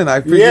No, you? listen,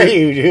 I figured. Yeah,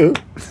 you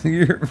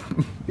do.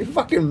 You're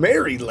fucking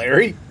married,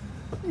 Larry.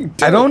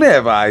 I don't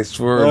have eyes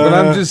for her, but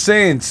I'm just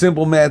saying,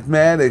 simple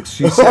mathematics.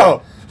 She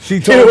said, she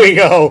Here told we me,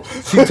 go.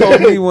 She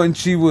told me when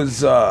she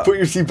was Put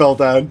your seatbelt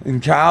on. in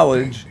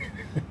college,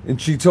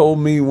 and she told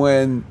me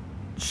when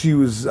she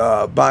was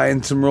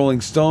buying some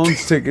Rolling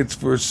Stones tickets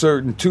for a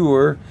certain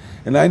tour,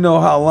 and I know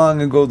how long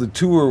ago the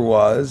tour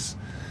was,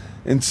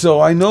 and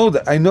so I know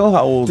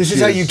how old. This she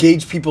is how you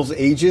gauge people's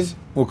ages.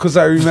 Well, because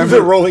I remember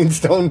The Rolling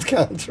Stones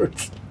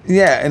concerts.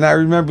 Yeah, and I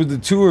remember the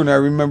tour and I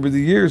remember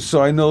the years,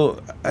 so I know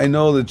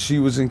that she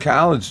was in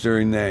college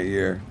during that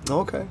year.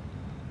 Okay.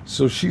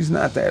 So she's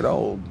not that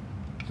old.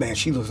 Man,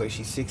 she looks like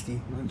she's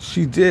 60.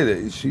 She did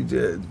it. She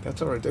did.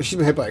 That's all right. She's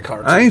been hit by a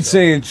car. I ain't so.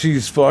 saying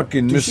she's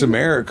fucking Miss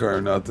America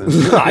or nothing.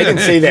 I didn't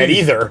say that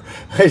either.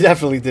 I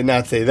definitely did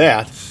not say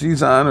that.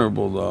 She's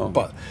honorable though.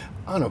 But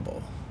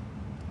honorable.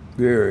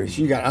 Very.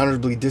 She got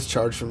honorably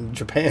discharged from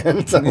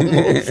Japan. So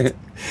almost.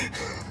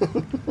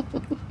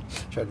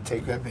 Tried to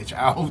take that bitch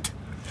out.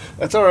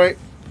 That's all right.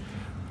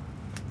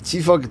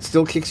 She fucking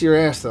still kicks your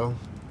ass though.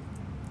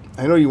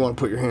 I know you want to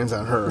put your hands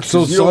on her.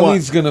 So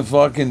Sonny's gonna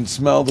fucking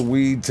smell the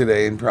weed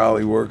today and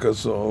probably work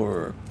us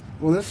over.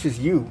 Well, that's just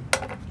you.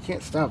 You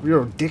can't stop.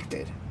 You're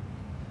addicted.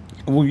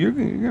 Well, you're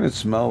gonna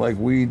smell like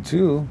weed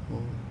too.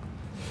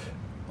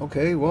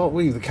 Okay, well, what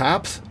are you, the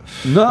cops?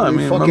 No, I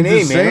mean, I'm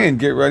just saying, man.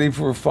 get ready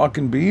for a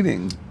fucking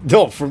beating.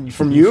 No, from you?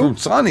 From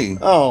Sonny.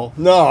 Oh,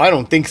 no, I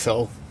don't think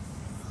so.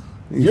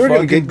 You're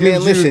going gonna get,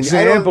 man, listen,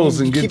 examples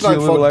and keep get you on a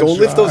little don't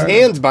extra lift those hard.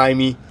 hands by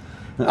me.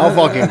 I'll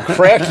fucking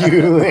crack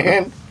you,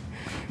 man.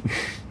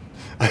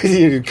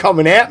 You're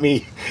coming at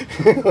me.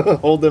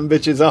 Hold them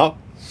bitches up.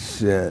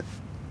 Shit.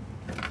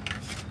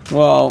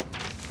 Well,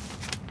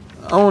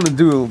 I want to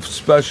do a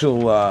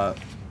special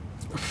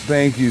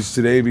thank yous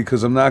today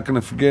because I'm not going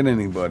to forget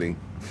anybody.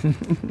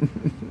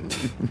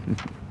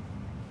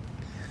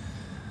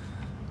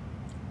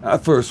 I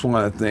first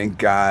want to thank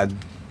God,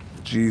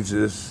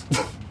 Jesus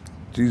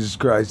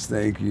Christ,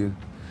 thank you.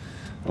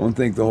 I want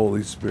to thank the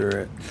Holy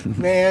Spirit.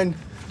 Man.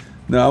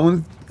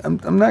 No,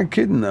 I'm not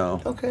kidding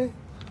though. Okay.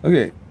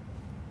 Okay.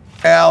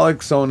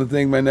 Alex, I want to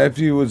thank my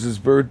nephew. It was his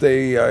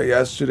birthday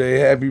yesterday.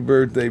 Happy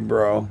birthday,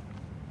 bro.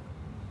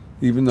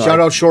 Even though Shout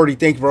out Shorty.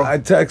 Thank you, bro. I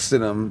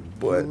texted him,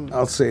 but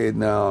I'll say it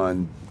now,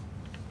 and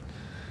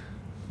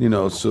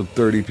so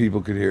 30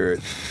 people could hear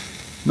it.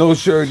 No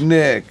Shirt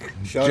Nick,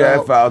 Shout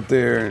Jeff out. out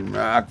there in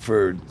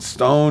Rockford,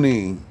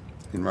 Stoney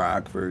in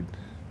Rockford,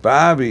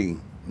 Bobby,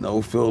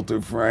 No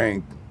Filter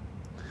Frank,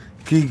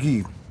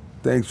 Kiki,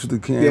 thanks for the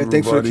camera, yeah,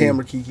 thanks for buddy. the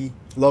camera, Kiki.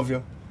 Love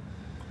you.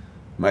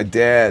 My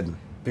dad,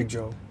 Big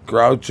Joe.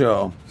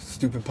 Groucho.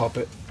 Stupid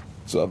puppet.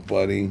 What's up,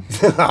 buddy?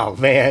 Oh,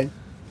 man.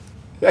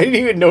 I didn't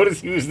even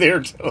notice he was there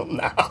till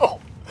now.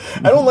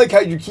 I don't like how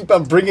you keep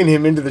on bringing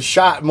him into the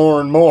shot more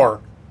and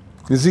more.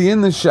 Is he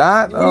in the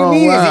shot? What do you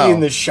mean wow. is he in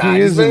the shot?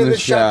 He He's is been in in the the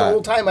shot the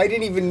whole time. I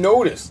didn't even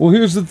notice. Well,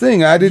 here's the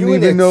thing. I didn't You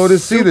and even that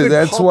notice either. stupid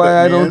That's puppet, why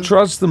I man. don't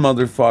trust the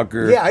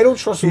motherfucker. Yeah, I don't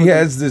trust him. He with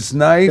has this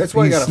knife. That's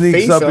why I He gotta sneaks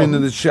face up him. into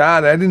the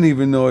shot. I didn't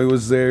even know he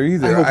was there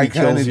either. I hope he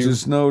kind of kills you.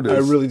 just noticed. I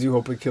really do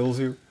hope it kills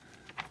you.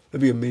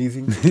 That'd be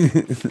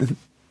amazing.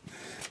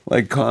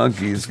 Like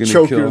Conky's gonna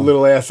Choke kill your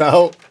little ass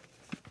out.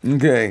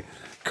 Okay,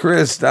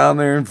 Chris down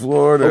there in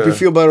Florida. Hope you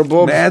feel better,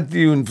 Bubs.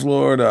 Matthew in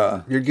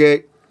Florida. You're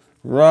gay.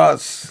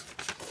 Russ.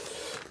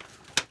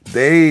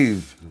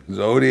 Dave.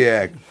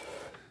 Zodiac.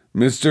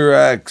 Mr.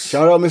 X.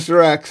 Shout out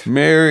Mr. X.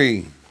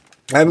 Mary.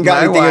 I haven't got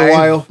My anything in a wife.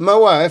 while. My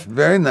wife.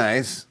 Very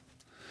nice.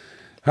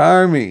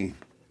 Harmy.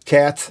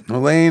 Cat.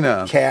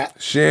 Elena. Cat.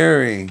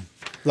 Sherry.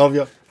 Love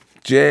you.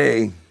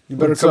 Jay. You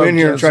better What's come up, in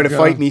here and try to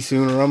Jessica? fight me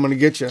soon, or I'm going to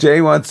get you. Jay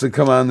wants to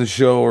come on the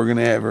show. We're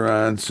gonna have her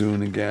on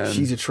soon again.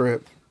 She's a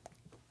trip.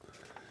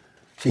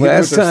 She hit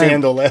with her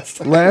sandal last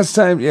time.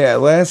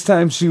 Last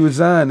time she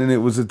was on, and it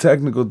was a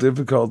technical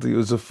difficulty. It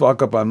was a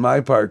fuck up on my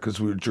part because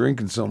we were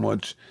drinking so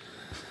much.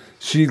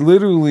 She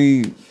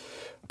literally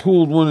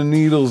pulled one of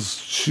Needle's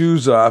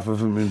shoes off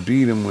of him and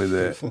beat him with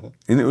it,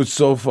 and it was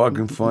so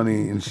fucking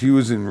funny. And she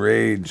was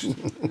enraged.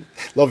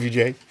 Love you,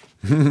 Jay.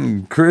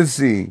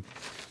 Chrissy,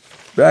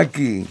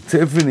 Becky,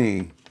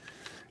 Tiffany,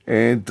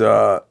 and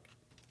I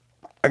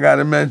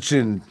gotta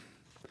mention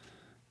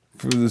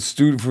for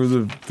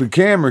the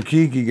camera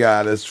Kiki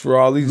got us for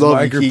all these Love you,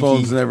 microphones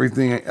Kiki. and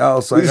everything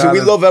else. Listen,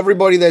 we love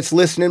everybody that's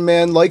listening,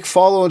 man. Like,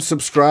 follow, and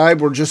subscribe.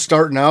 We're just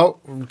starting out.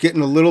 We're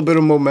getting a little bit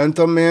of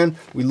momentum, man.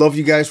 We love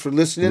you guys for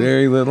listening.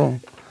 very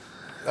little,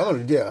 Oh,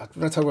 yeah.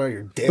 I'm not talking about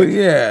your dick. but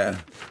yeah,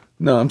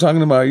 no, I'm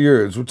talking about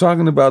yours. We're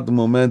talking about the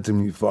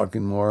momentum, you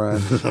fucking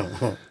moron.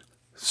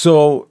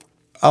 So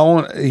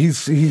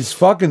he's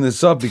fucking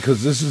this up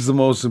because this is the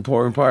most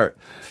important part.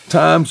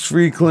 Tom's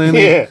Free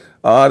Clinic, Yeah.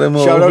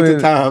 Automotive, Shout out to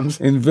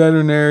Tom's. and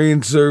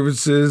veterinarian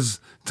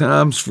services.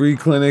 Tom's Free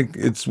Clinic.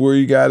 It's where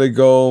you gotta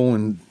go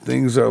when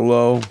things are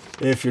low.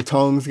 If your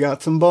tongue's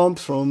got some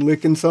bumps from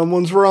licking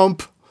someone's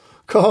rump,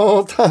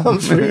 call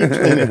Tom's Free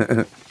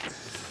Clinic.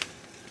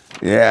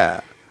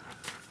 Yeah.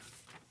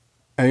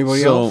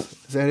 Anybody else?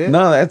 Is that it?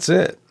 No, that's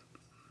it.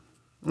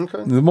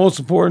 Okay. The most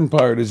important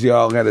part is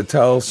y'all got to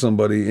tell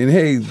somebody. And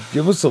hey,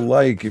 give us a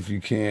like if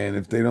you can.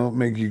 If they don't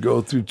make you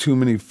go through too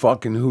many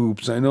fucking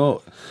hoops. I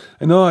know.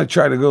 I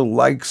try to go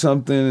like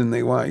something, and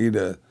they want you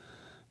to,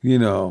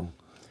 I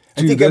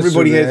think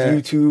everybody has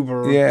YouTube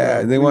or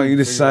they want you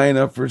to sign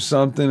up for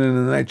something,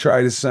 and then I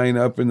try to sign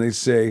up, and they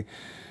say,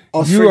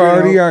 I'll you figure it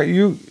already out. are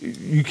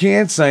you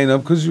can't sign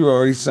up because you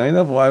already signed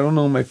up. Well, I don't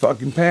know my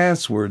fucking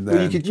password then.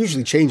 Well, you could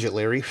usually change it,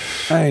 Larry.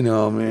 I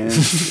know, man.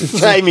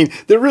 I mean,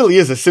 there really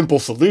is a simple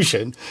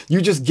solution.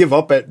 You just give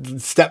up at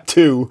step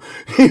 2.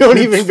 You don't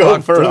even go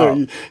fucked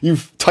further. up. You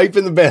type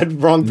in the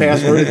wrong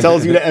password. It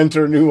tells you to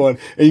enter a new one,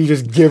 and you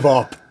just give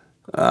up.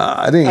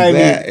 It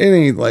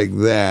ain't like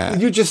that.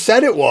 You just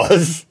said it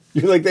was.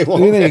 You're like, they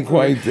won't. It ain't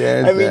quite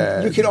that I mean,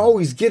 bad. you can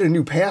always get a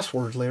new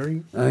password,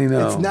 Larry. I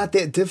know. It's not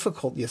that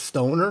difficult, you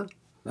stoner.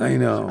 I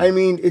know. I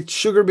mean, it's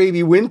Sugar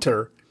Baby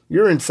Winter.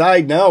 You're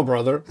inside now,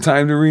 brother.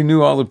 Time to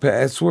renew all the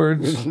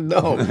passwords.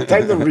 No,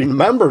 time to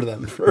remember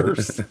them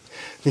first.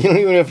 You don't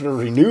even have to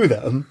renew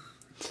them.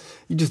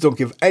 You just don't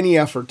give any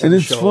effort to And the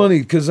it's show. funny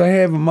because I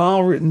have them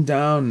all written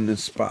down in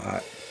this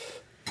spot.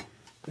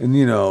 And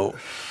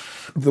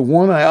the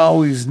one I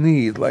always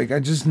need, like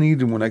I just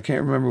needed one. I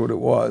can't remember what it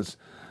was.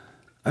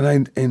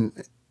 And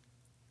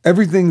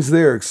everything's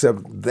there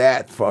except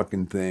that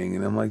fucking thing.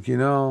 And I'm like,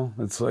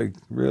 it's like,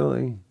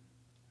 really?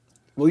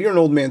 Well, you're an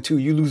old man, too.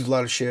 You lose a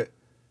lot of shit.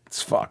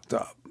 It's fucked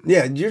up.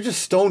 Yeah, you're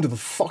just stoned to the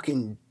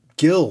fucking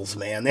gills,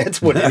 man.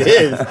 That's what it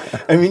is.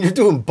 I mean, you're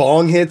doing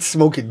bong hits,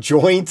 smoking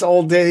joints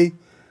all day.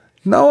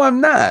 No, I'm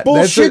not.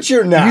 Bullshit,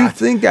 you're not. You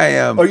think I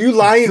am. Are you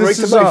lying This right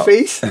to is my all-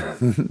 face?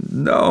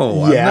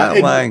 No, Yeah, I'm not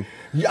and lying.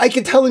 I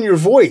can tell in your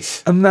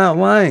voice. I'm not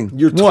lying.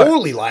 You're What?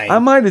 totally lying. I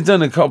might have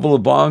done a couple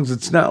of bongs.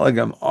 It's not like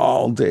I'm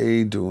all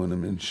day doing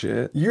them and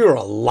shit. You're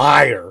a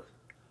liar.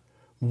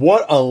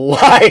 What a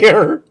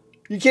liar.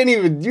 You can't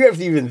even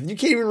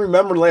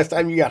remember the last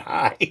time you got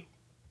high.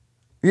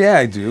 Yeah,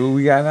 I do.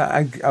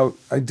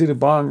 I did a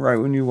bong right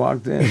when you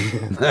walked in.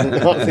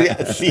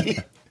 Yeah, see?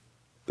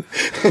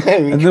 I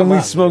mean, And then come we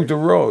on, smoked a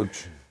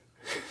roach.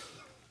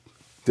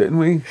 Didn't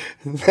we?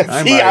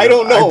 See, I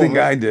don't know. I think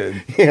I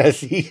did. Yeah,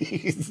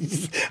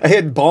 see? I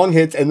had bong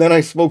hits and then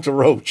I smoked a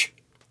roach.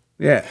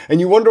 Yeah. And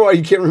you wonder why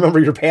you can't remember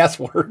your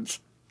passwords.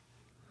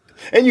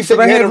 And you said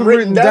But you I had have them them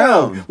written written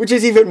down, down. which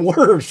is even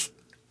worse.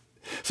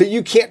 So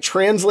you can't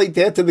translate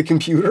that to the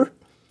computer?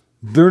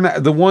 They're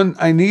not, the one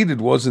I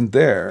needed wasn't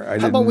there.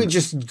 How about we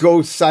just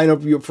go sign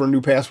up you up for a new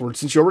password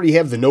since you already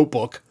have the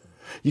notebook?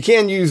 You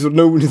can use the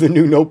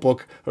new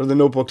notebook or the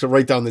notebook to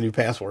write down the new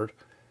password.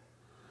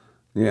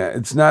 Yeah,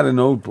 it's not a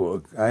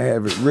notebook. I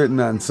have it written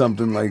on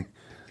something like,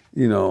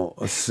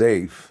 a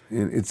safe.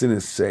 It's in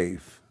a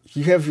safe.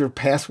 You have your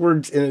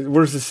passwords in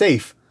where's the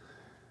safe?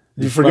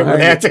 You It's forget where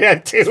behind that's at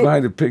It's too.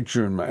 behind a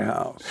picture in my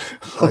house.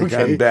 Like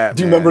Okay. I'm Batman.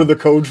 Do you remember the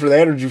code for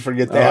that or did you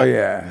forget that? Oh,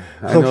 yeah.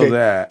 I know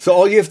that. So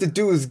all you have to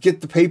do is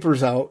get the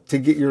papers out to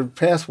get your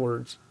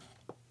passwords.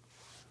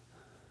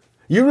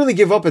 You really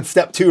give up at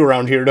step 2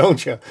 around here,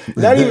 don't you?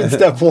 Not even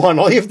step 1.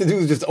 All you have to do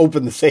is just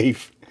open the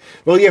safe.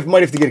 Well,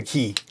 might have to get a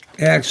key.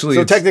 Actually,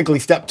 So it's- technically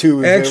step 2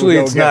 is Actually,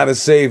 there we it's go not again. a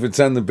safe. It's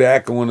on the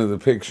back of one of the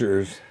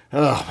pictures.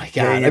 Oh my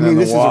god! hanging I on mean, the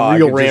this is wall. a I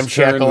real could just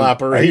turn ramshackle I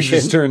could operation.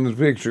 just turn the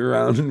picture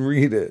around and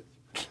read it.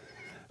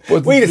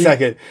 But Wait a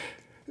second.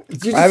 You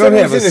just I said don't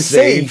it have was a in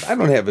safe. I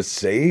don't have a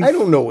safe. I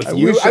don't know with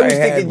you. wish I was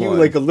had thinking you one.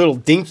 like a little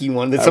dinky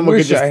one that I someone could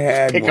wish just I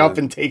had pick one. up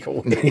and take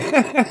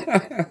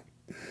away.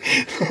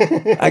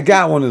 I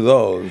got one of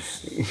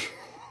those.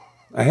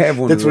 I have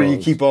one That's of where those.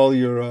 you keep all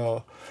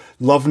your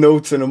love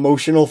notes and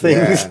emotional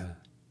things. Yeah.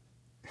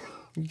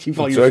 You keep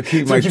all your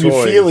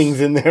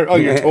feelings in there. Oh,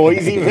 your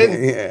toys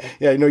even? Yeah.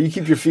 Yeah, no, you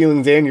keep your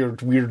feelings and your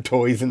weird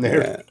toys in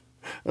there. Yeah.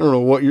 I don't know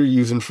what you're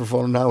using for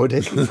fun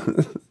nowadays.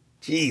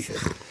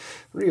 Jesus.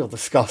 Real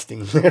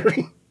disgusting,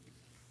 Larry.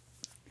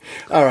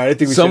 All right, I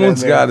think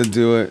someone's got to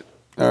do it.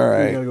 All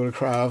right. We got to go to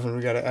Krav and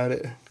we got to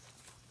edit.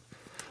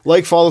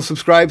 Like, follow,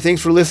 subscribe.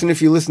 Thanks for listening.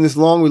 If you listen this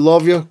long, we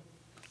love you.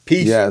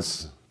 Peace.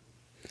 Yes.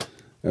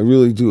 I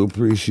really do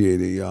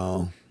appreciate it,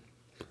 y'all.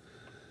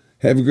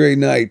 Have a great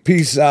night.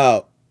 Peace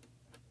out.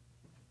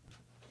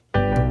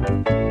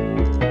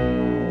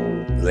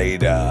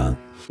 Later.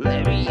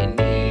 Larry and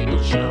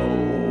Needle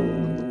Show.